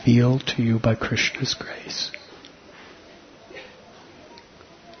it's revealed to you by Krishna's grace.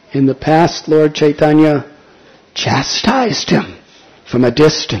 In the past, Lord Chaitanya chastised him from a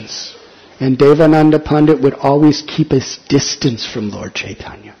distance. And Devananda Pandit would always keep his distance from Lord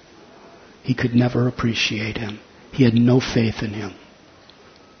Chaitanya. He could never appreciate him. He had no faith in him.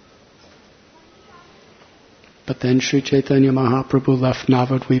 But then Sri Chaitanya Mahaprabhu left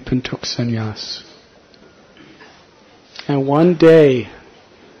Navadvip and took sannyas. And one day,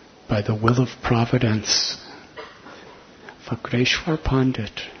 by the will of Providence, Vakreshwar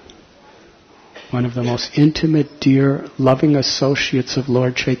Pandit, one of the most intimate, dear, loving associates of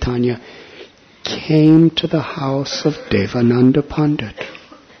Lord Chaitanya, came to the house of Devananda Pandit.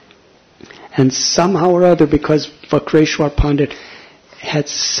 And somehow or other, because Vakreshwar Pandit had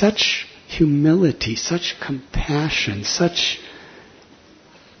such humility, such compassion, such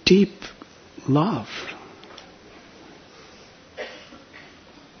deep love,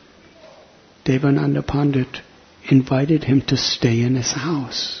 Devananda Pandit invited him to stay in his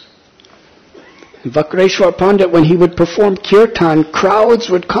house. And Vakreshwar Pandit, when he would perform kirtan, crowds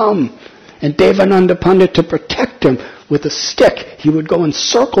would come. And Devananda Pandit, to protect him with a stick, he would go in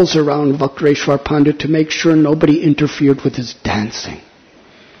circles around Vakreshwar Pandit to make sure nobody interfered with his dancing.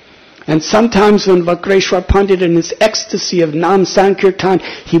 And sometimes when Vakreshwar Pandit, in his ecstasy of Nam Sankirtan,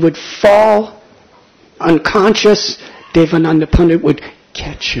 he would fall unconscious, Devananda Pandit would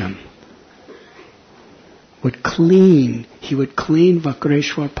catch him. He would clean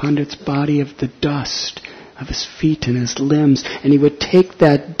Vakreshwar Pandit's body of the dust of his feet and his limbs, and he would take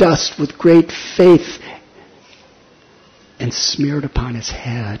that dust with great faith and smear it upon his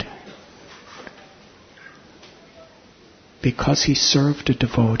head. Because he served a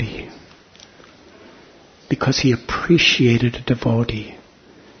devotee, because he appreciated a devotee,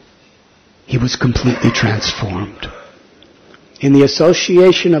 he was completely transformed. In the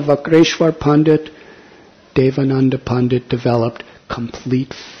association of Vakreshwar Pandit, Devananda Pandit developed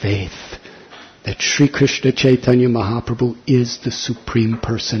complete faith that Sri Krishna Chaitanya Mahaprabhu is the Supreme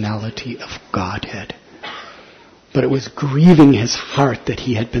Personality of Godhead. But it was grieving his heart that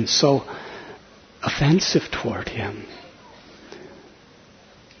he had been so offensive toward him.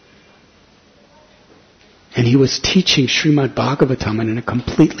 And he was teaching Srimad Bhagavatam in a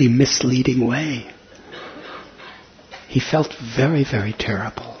completely misleading way. He felt very, very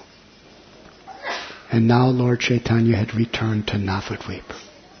terrible. And now Lord Chaitanya had returned to Navadvip.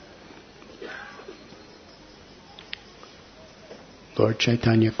 Lord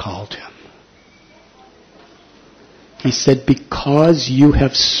Chaitanya called him. He said, because you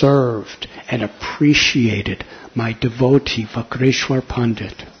have served and appreciated my devotee Vakreshwar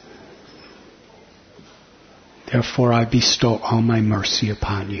Pandit, therefore I bestow all my mercy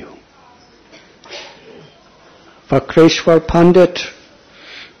upon you. Vakreshwar Pandit,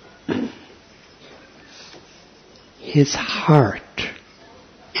 his heart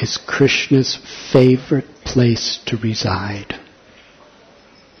is Krishna's favorite place to reside.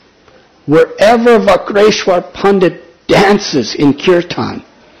 Wherever Vakreshwar Pandit dances in kirtan,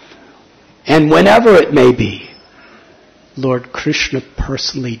 and whenever it may be, Lord Krishna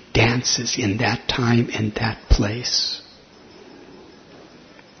personally dances in that time and that place.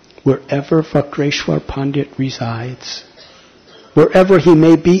 Wherever Vakreshwar Pandit resides, wherever he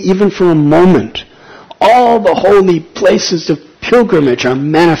may be, even for a moment, all the holy places of pilgrimage are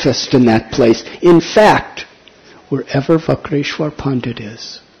manifest in that place. In fact, wherever Vakreshwar Pandit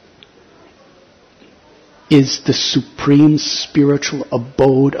is the supreme spiritual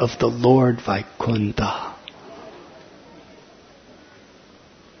abode of the Lord Vaikunta.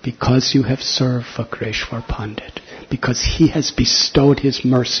 Because you have served Vakreshwar Pandit, because he has bestowed his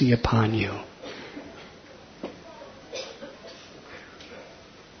mercy upon you.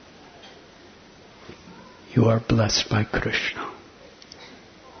 You are blessed by Krishna.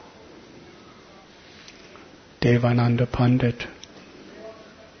 Devananda Pandit,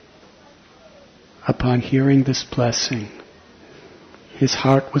 upon hearing this blessing, his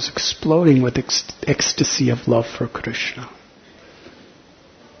heart was exploding with ecstasy of love for Krishna.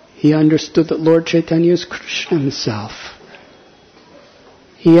 He understood that Lord Chaitanya is Krishna himself.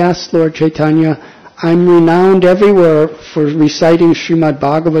 He asked Lord Chaitanya, I'm renowned everywhere for reciting Srimad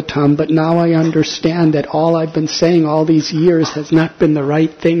Bhagavatam, but now I understand that all I've been saying all these years has not been the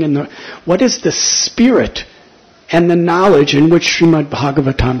right thing. What is the spirit and the knowledge in which Srimad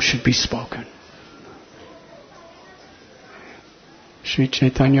Bhagavatam should be spoken? Sri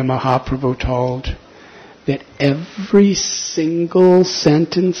Chaitanya Mahaprabhu told that every single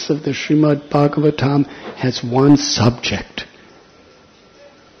sentence of the Srimad Bhagavatam has one subject: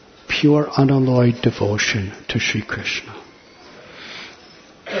 pure unalloyed devotion to Sri Krishna.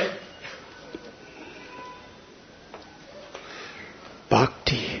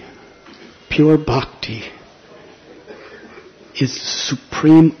 Bhakti, pure bhakti, is the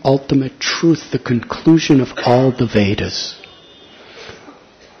supreme ultimate truth, the conclusion of all the Vedas.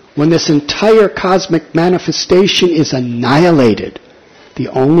 When this entire cosmic manifestation is annihilated, the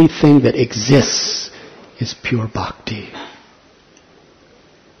only thing that exists is pure bhakti.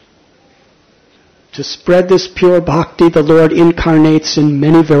 To spread this pure bhakti, the Lord incarnates in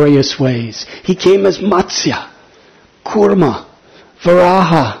many various ways. He came as Matsya, Kurma,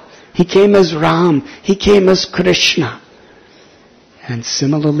 Varaha. He came as Ram. He came as Krishna. And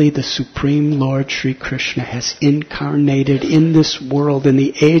similarly, the Supreme Lord Sri Krishna has incarnated in this world in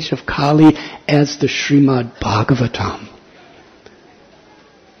the age of Kali as the Srimad Bhagavatam.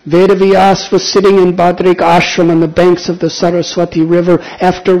 Vedavyas was sitting in Badrik Ashram on the banks of the Saraswati River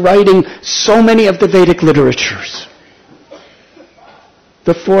after writing so many of the Vedic literatures.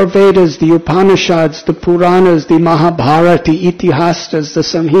 The four Vedas, the Upanishads, the Puranas, the Mahabharata, the Itihastas, the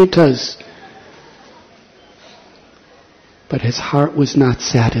Samhitas. But his heart was not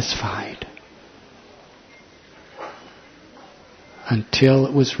satisfied until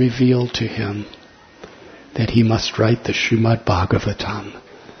it was revealed to him that he must write the Srimad Bhagavatam,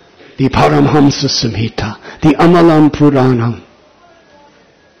 the Paramhamsa Samhita, the Amalam Puranam,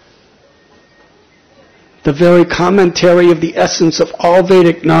 the very commentary of the essence of all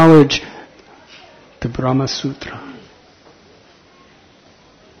Vedic knowledge, the Brahma Sutra.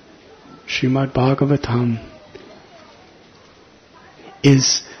 Srimad Bhagavatam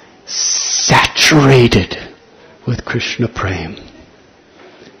is saturated with Krishna Prem.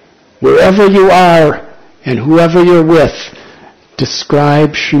 Wherever you are and whoever you're with,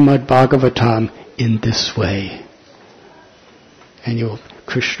 describe Srimad Bhagavatam in this way. And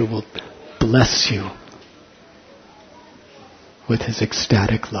Krishna will bless you with his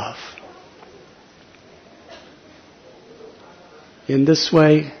ecstatic love. In this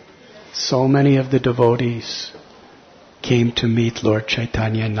way, so many of the devotees came to meet Lord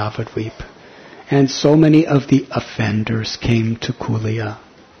Chaitanya in Navadvip, and so many of the offenders came to Kulia.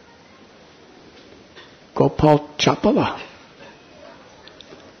 Gopal Chapala,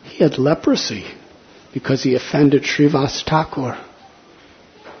 he had leprosy because he offended Srivas Thakur.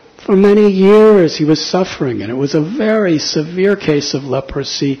 For many years he was suffering, and it was a very severe case of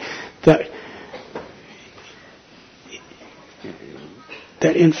leprosy that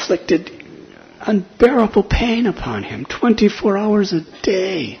inflicted unbearable pain upon him, 24 hours a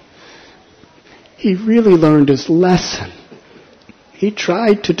day. He really learned his lesson. He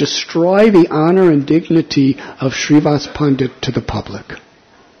tried to destroy the honor and dignity of Srivas Pandit to the public.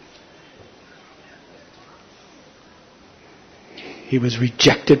 He was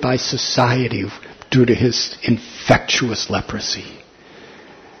rejected by society due to his infectious leprosy.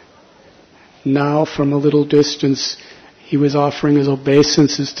 Now, from a little distance, he was offering his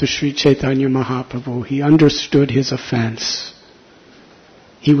obeisances to Sri Chaitanya Mahaprabhu. He understood his offense.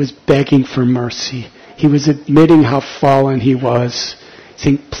 He was begging for mercy. He was admitting how fallen he was,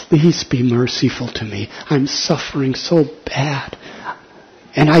 saying, please be merciful to me. I'm suffering so bad.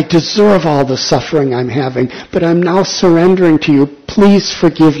 And I deserve all the suffering I'm having, but I'm now surrendering to you. Please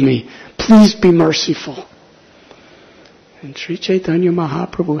forgive me. Please be merciful. And Sri Chaitanya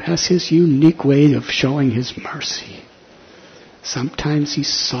Mahaprabhu has his unique way of showing his mercy. Sometimes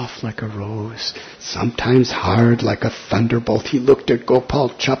he's soft like a rose, sometimes hard like a thunderbolt. He looked at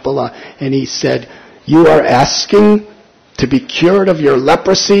Gopal Chapala and he said, you are asking to be cured of your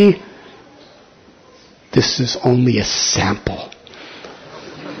leprosy? This is only a sample.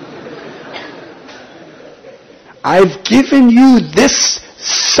 I've given you this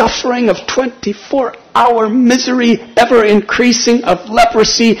suffering of 24-hour misery, ever increasing of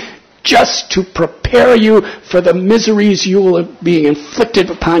leprosy, just to prepare you for the miseries you will be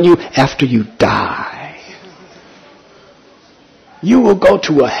inflicted upon you after you die. You will go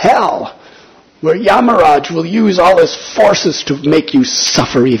to a hell where Yamaraj will use all his forces to make you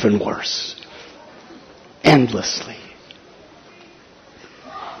suffer even worse. Endlessly.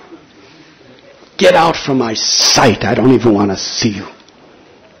 Get out from my sight. I don't even want to see you.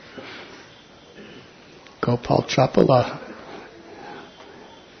 Gopal Chapala,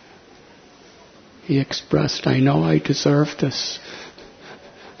 he expressed, I know I deserve this.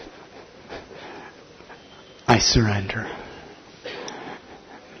 I surrender.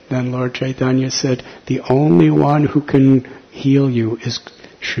 Then Lord Chaitanya said, the only one who can heal you is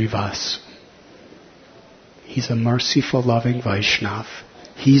Srivas. He's a merciful, loving Vaishnav.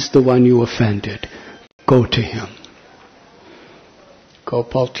 He's the one you offended. Go to him.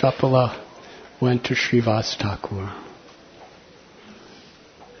 Gopal Chapala went to Srivas Thakur.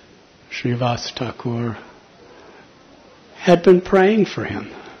 Srivas Thakur had been praying for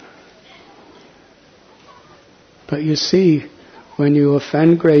him. But you see, when you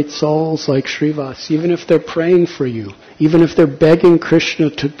offend great souls like Srivas, even if they're praying for you, even if they're begging Krishna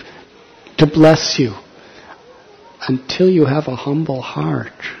to bless you, until you have a humble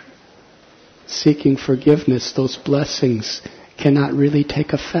heart seeking forgiveness, those blessings cannot really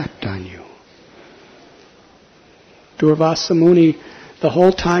take effect on you. Durvasa Muni, the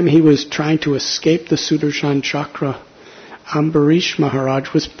whole time he was trying to escape the Sudarshan Chakra, Ambarish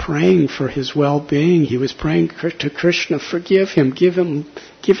Maharaj was praying for his well-being. He was praying to Krishna, forgive him, give him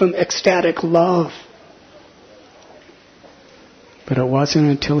ecstatic love. But it wasn't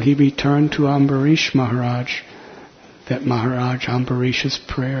until he returned to Ambarish Maharaj that Maharaj Ambarish's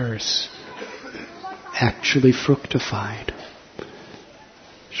prayers actually fructified.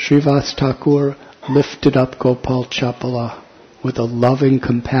 Srivas Thakur lifted up Gopal Chapala with a loving,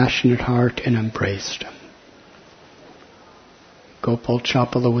 compassionate heart and embraced him. Gopal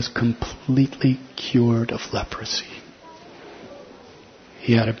Chapala was completely cured of leprosy.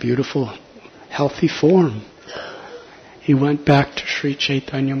 He had a beautiful, healthy form. He went back to Sri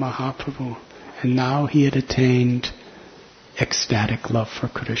Chaitanya Mahaprabhu, and now he had attained ecstatic love for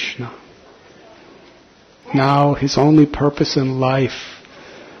Krishna. Now his only purpose in life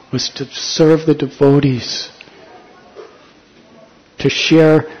was to serve the devotees, to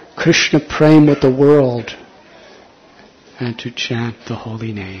share Krishna Prem with the world, and to chant the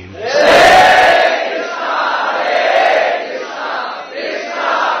holy names.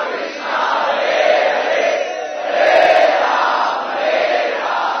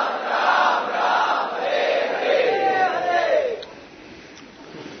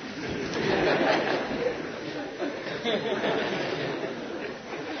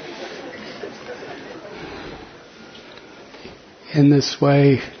 In this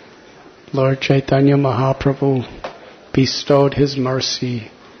way, Lord Chaitanya Mahaprabhu bestowed his mercy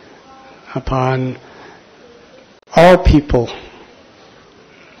upon all people,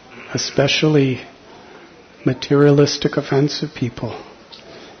 especially materialistic, offensive people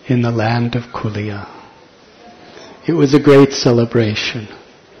in the land of Kulia. It was a great celebration.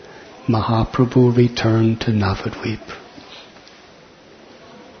 Mahaprabhu returned to Navadvip.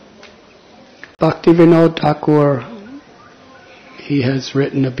 Bhaktivinoda Thakur, he has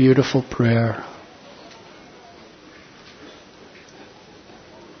written a beautiful prayer.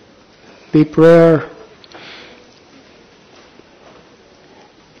 The prayer,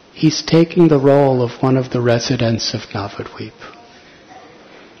 he's taking the role of one of the residents of Navadvip,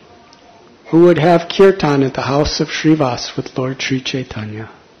 who would have kirtan at the house of Srivas with Lord Sri Chaitanya.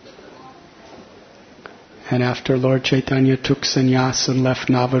 And after Lord Chaitanya took sannyas and left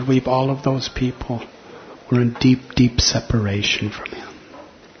Navadvip, all of those people were in deep, deep separation from him.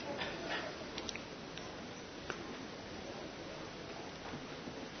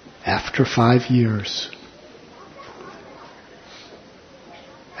 After 5 years,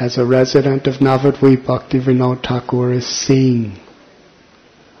 as a resident of Navadvip, Bhaktivinoda Thakur is seeing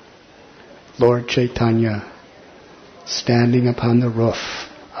Lord Chaitanya standing upon the roof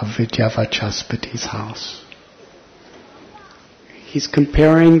of Vidyavachaspati's house. He's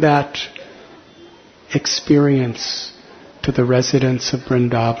comparing that experience to the residents of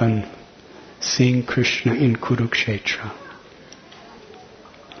Vrindavan seeing Krishna in Kurukshetra.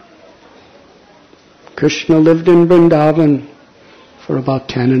 Krishna lived in Vrindavan for about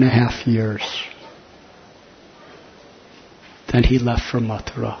 10.5 years. Then he left for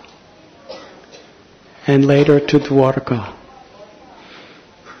Mathura. And later to Dwarka.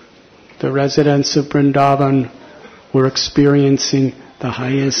 The residents of Vrindavan were experiencing the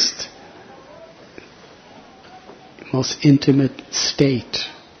highest, most intimate state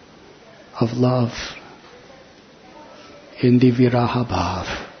of love in the Viraha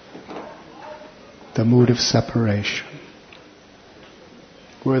Bhav, the mood of separation,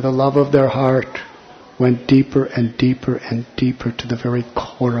 where the love of their heart went deeper and deeper and deeper to the very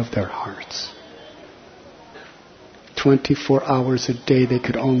core of their hearts, 24 hours a day they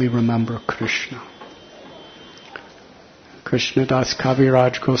could only remember Krishna. Krishnadas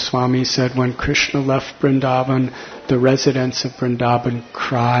Kaviraj Goswami said, when Krishna left Vrindavan, the residents of Vrindavan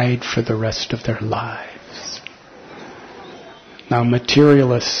cried for the rest of their lives. Now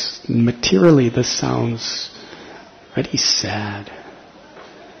materially this sounds very sad,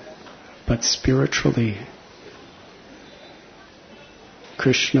 but spiritually,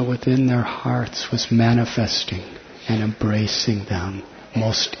 Krishna within their hearts was manifesting and embracing them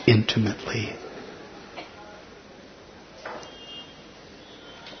most intimately.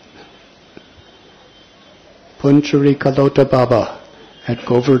 Punjari Kalota Baba at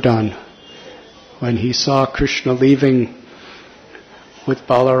Govardhan, when he saw Krishna leaving with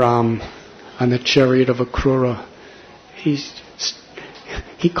Balaram on the chariot of Akrura,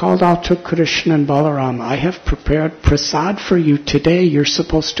 he called out to Krishna and Balaram, I have prepared prasad for you today. You're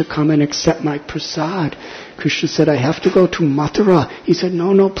supposed to come and accept my prasad. Krishna said, I have to go to Mathura. He said,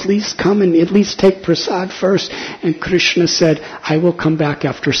 no, please come and at least take prasad first. And Krishna said, I will come back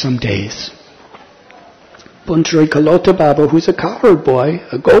after some days. Punjari Kalota Baba, who's a cowherd boy,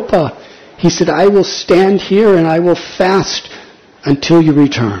 a gopa, he said, I will stand here and I will fast until you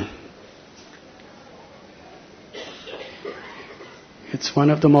return. It's one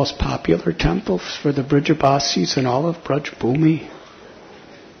of the most popular temples for the Brijabasis in all of Braj Bhumi.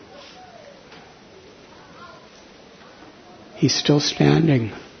 He's still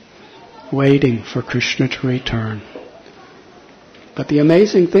standing, waiting for Krishna to return. But the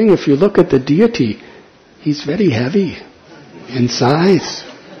amazing thing, if you look at the deity, he's very heavy in size.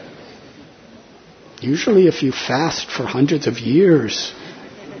 Usually if you fast for hundreds of years,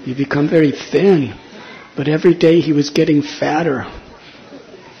 you become very thin. But every day he was getting fatter.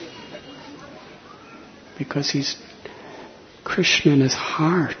 Because Krishna in his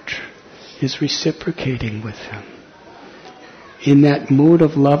heart is reciprocating with him. In that mood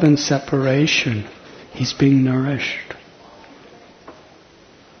of love and separation, he's being nourished.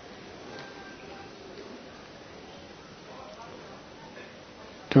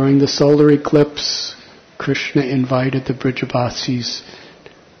 During the solar eclipse, Krishna invited the Brijabasis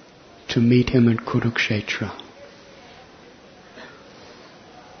to meet him in Kurukshetra.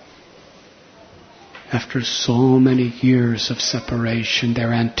 After so many years of separation,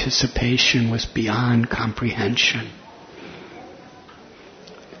 their anticipation was beyond comprehension.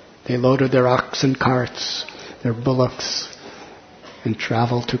 They loaded their oxen carts, their bullocks, and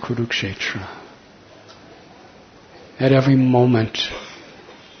traveled to Kurukshetra. At every moment,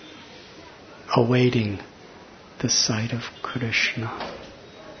 awaiting the sight of Krishna.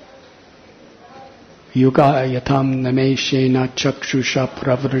 Yugayatam nameshena chakshusha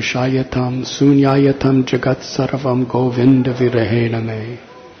pravrushayatam sunyayatam jagat sarvam govinda virahena me.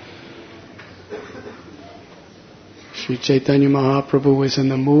 Sri Chaitanya Mahaprabhu was in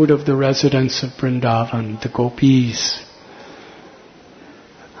the mood of the residents of Vrindavan, the gopis.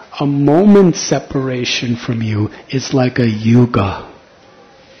 A moment's separation from you is like a yuga.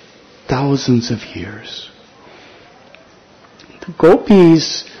 Thousands of years. The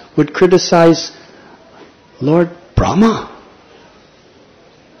gopis would criticize Lord Brahma.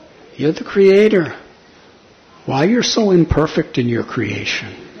 You're the creator. Why you're so imperfect in your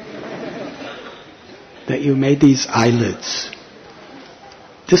creation? That you made these eyelids.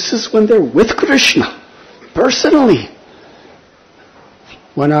 This is when they're with Krishna, personally.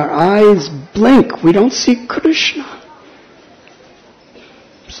 When our eyes blink, we don't see Krishna.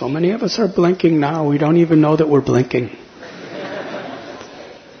 So many of us are blinking now, we don't even know that we're blinking.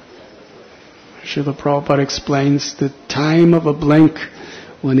 Srila Prabhupada explains the time of a blink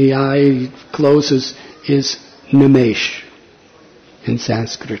when the eye closes is nimesh in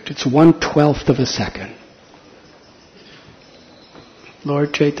Sanskrit. It's 1/12 of a second.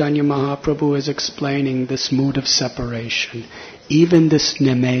 Lord Chaitanya Mahaprabhu is explaining this mood of separation. Even this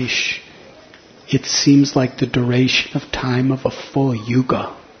nimesh, it seems like the duration of time of a full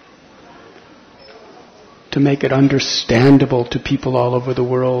yuga. To make it understandable to people all over the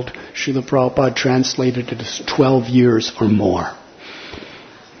world, Srila Prabhupada translated it as 12 years or more.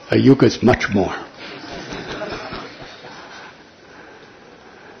 A yuga is much more.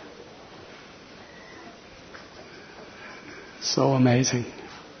 So amazing.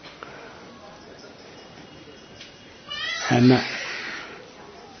 And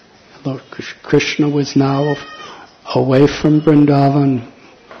Lord Krishna was now away from Vrindavan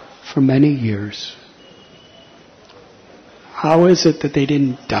for many years. How is it that they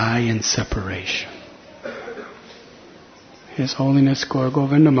didn't die in separation? His Holiness Gaura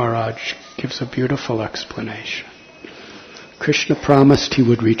Govinda Maharaj gives a beautiful explanation. Krishna promised he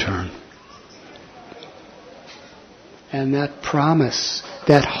would return. And that promise,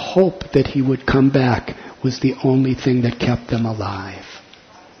 that hope that he would come back was the only thing that kept them alive.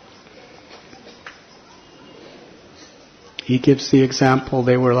 He gives the example,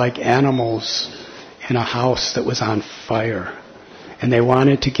 they were like animals in a house that was on fire. And they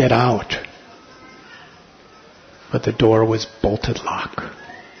wanted to get out. But the door was bolted lock.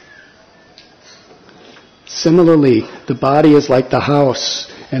 Similarly, the body is like the house,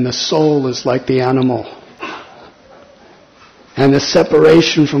 and the soul is like the animal. And the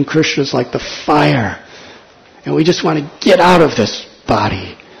separation from Krishna is like the fire. And we just want to get out of this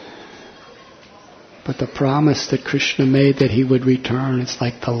body. But the promise that Krishna made that he would return is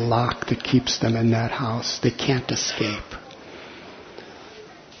like the lock that keeps them in that house. They can't escape.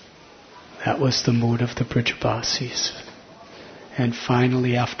 That was the mood of the Brijabasis. And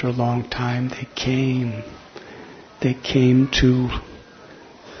finally, after a long time, they came to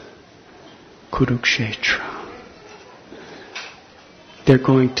Kurukshetra. They're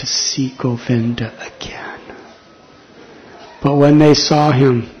going to see Govinda again. But when they saw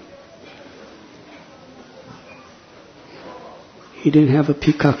him, he didn't have a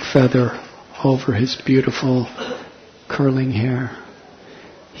peacock feather over his beautiful curling hair.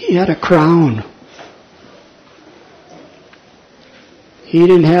 He had a crown. He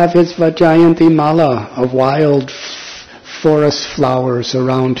didn't have his Vajayanti Mala of wild forest flowers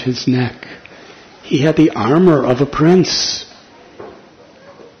around his neck. He had the armor of a prince.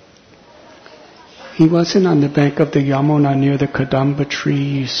 He wasn't on the bank of the Yamuna near the Kadamba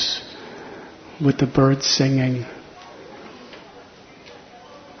trees with the birds singing.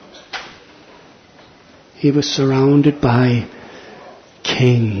 He was surrounded by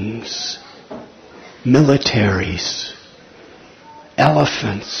kings, militaries,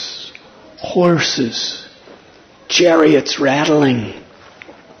 elephants, horses, chariots rattling,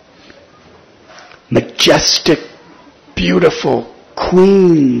 majestic, beautiful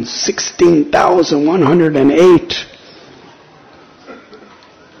queens, 16,108.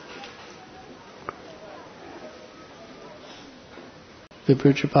 The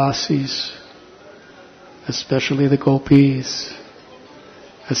Brijabasis, especially the gopis,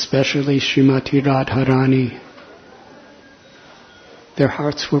 especially Srimati Radharani, their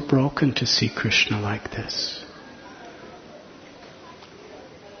hearts were broken to see Krishna like this.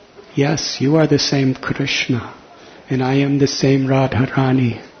 Yes, you are the same Krishna, and I am the same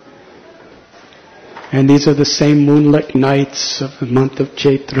Radharani. And these are the same moonlit nights of the month of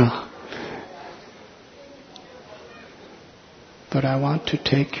Chaitra. But I want to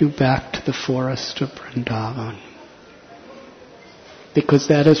take you back to the forest of Vrindavan. Because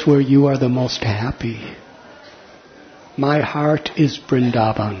that is where you are the most happy. My heart is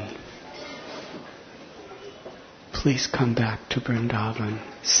Vrindavan. Please come back to Vrindavan.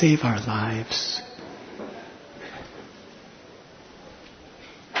 Save our lives.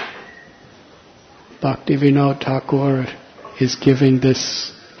 Bhaktivinoda Thakur is giving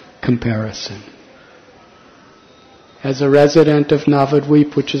this comparison. As a resident of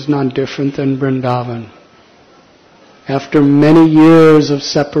Navadvip, which is none different than Vrindavan, after many years of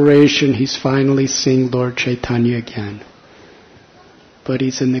separation, he's finally seeing Lord Chaitanya again. But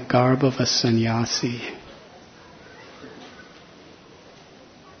he's in the garb of a sannyasi.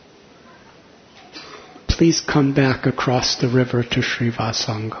 Please come back across the river to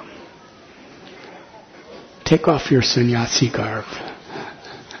Srivasangam. Take off your sannyasi garb.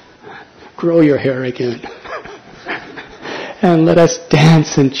 Grow your hair again. And let us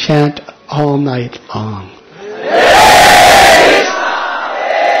dance and chant all night long.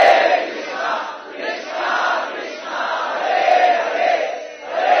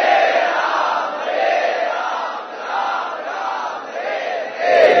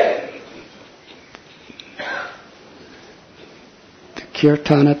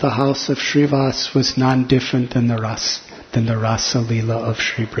 Kirtan at the house of Srivas was none different than the Rasa Leela of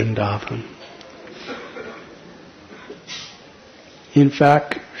Sri Vrindavan. In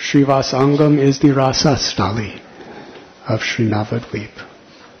fact, Srivasangam is the Rasa Stali of Sri Navadvip.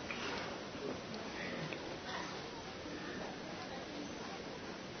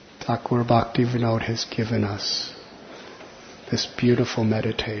 Thakur Bhaktivinoda has given us this beautiful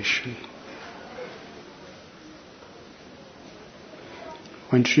meditation.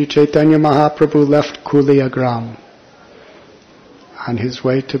 When Sri Chaitanya Mahaprabhu left Kuliagram on his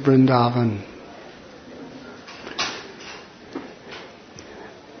way to Vrindavan,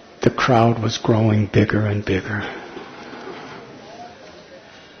 the crowd was growing bigger and bigger.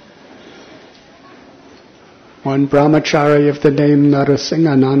 One brahmachari of the name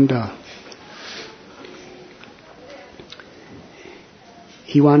Narasimhananda,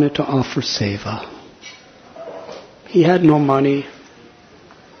 he wanted to offer seva. He had no money.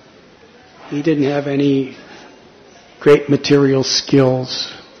 He didn't have any great material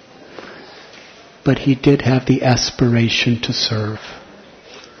skills. But he did have the aspiration to serve.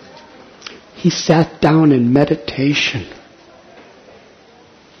 He sat down in meditation.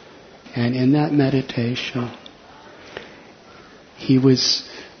 And in that meditation, he was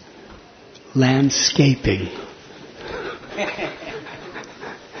landscaping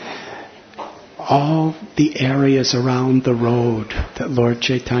all the areas around the road that Lord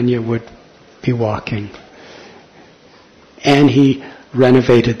Chaitanya would be walking. And he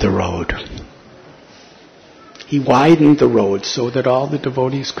renovated the road. He widened the road so that all the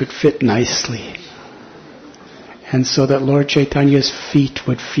devotees could fit nicely. And so that Lord Chaitanya's feet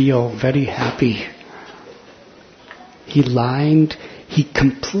would feel very happy. He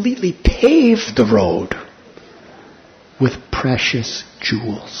completely paved the road with precious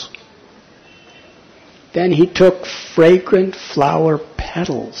jewels. Then he took fragrant flower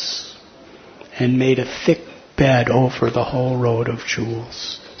petals and made a thick bed over the whole road of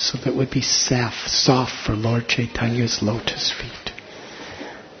jewels, so that it would be soft for Lord Chaitanya's lotus feet.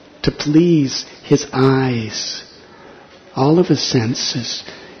 To please his eyes, all of his senses,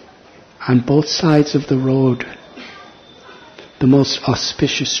 on both sides of the road, the most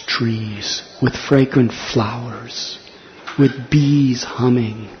auspicious trees with fragrant flowers, with bees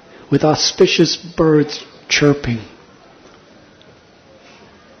humming, with auspicious birds chirping.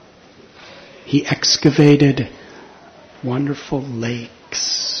 He excavated wonderful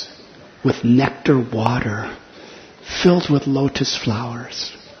lakes with nectar water filled with lotus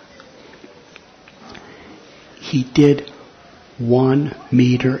flowers. He did 1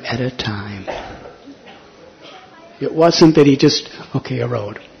 meter at a time. It wasn't that he just, a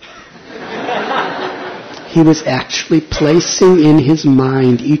road. He was actually placing in his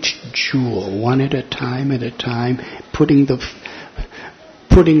mind each jewel, one at a time, putting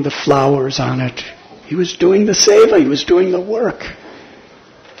the flowers on it. He was doing the seva, he was doing the work.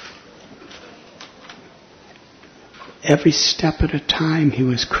 Every step at a time he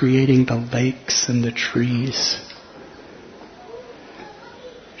was creating the lakes and the trees.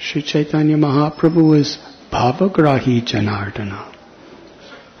 Sri Chaitanya Mahaprabhu is Bhavagrahi Janardana.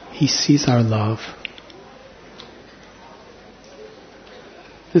 He sees our love.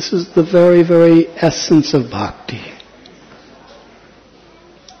 This is the very, very essence of bhakti.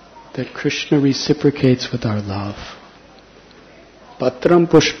 That Krishna reciprocates with our love. Patram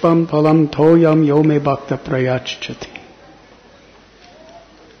pushpam phalam thoyam yome bhakta prayachchati.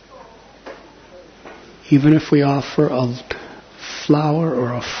 Even if we offer a flower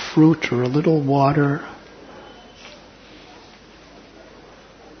or a fruit or a little water,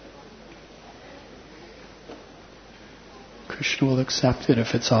 Krishna will accept it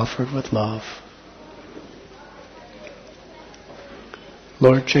if it's offered with love.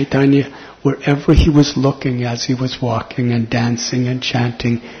 Lord Chaitanya, wherever he was looking as he was walking and dancing and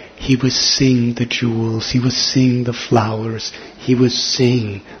chanting, he was seeing the jewels, he was seeing the flowers, he was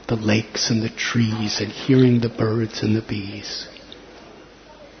seeing the lakes and the trees and hearing the birds and the bees.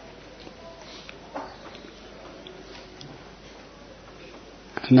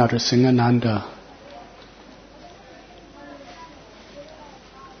 Narasimhananda,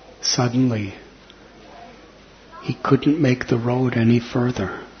 suddenly, he couldn't make the road any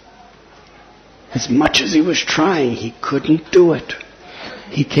further. As much as he was trying, he couldn't do it.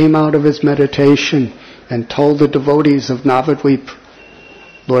 He came out of his meditation and told the devotees of Navadvip,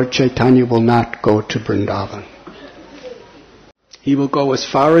 Lord Chaitanya will not go to Vrindavan. He will go as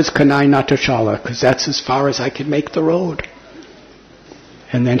far as Kanai Natashala, because that's as far as I can make the road.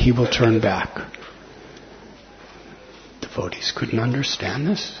 And then he will turn back. Devotees couldn't understand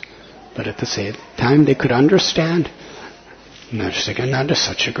this. But at the same time, they could understand. Narasimhananda is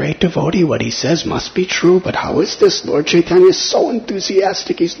such a great devotee. What he says must be true. But how is this? Lord Chaitanya is so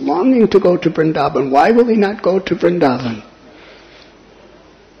enthusiastic. He's longing to go to Vrindavan. Why will he not go to Vrindavan?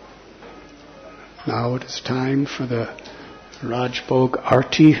 Now it is time for the Rajbhog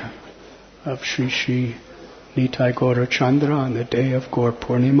Arti of Shri Nitai Gaura Chandra on the day of Gaura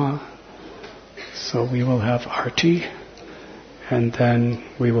Purnima. So we will have Arti. And then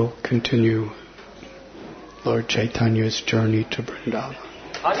we will continue Lord Chaitanya's journey to Vrindavan.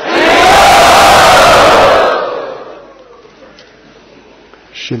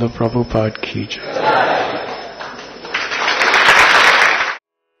 Srila Prabhupada ki jai.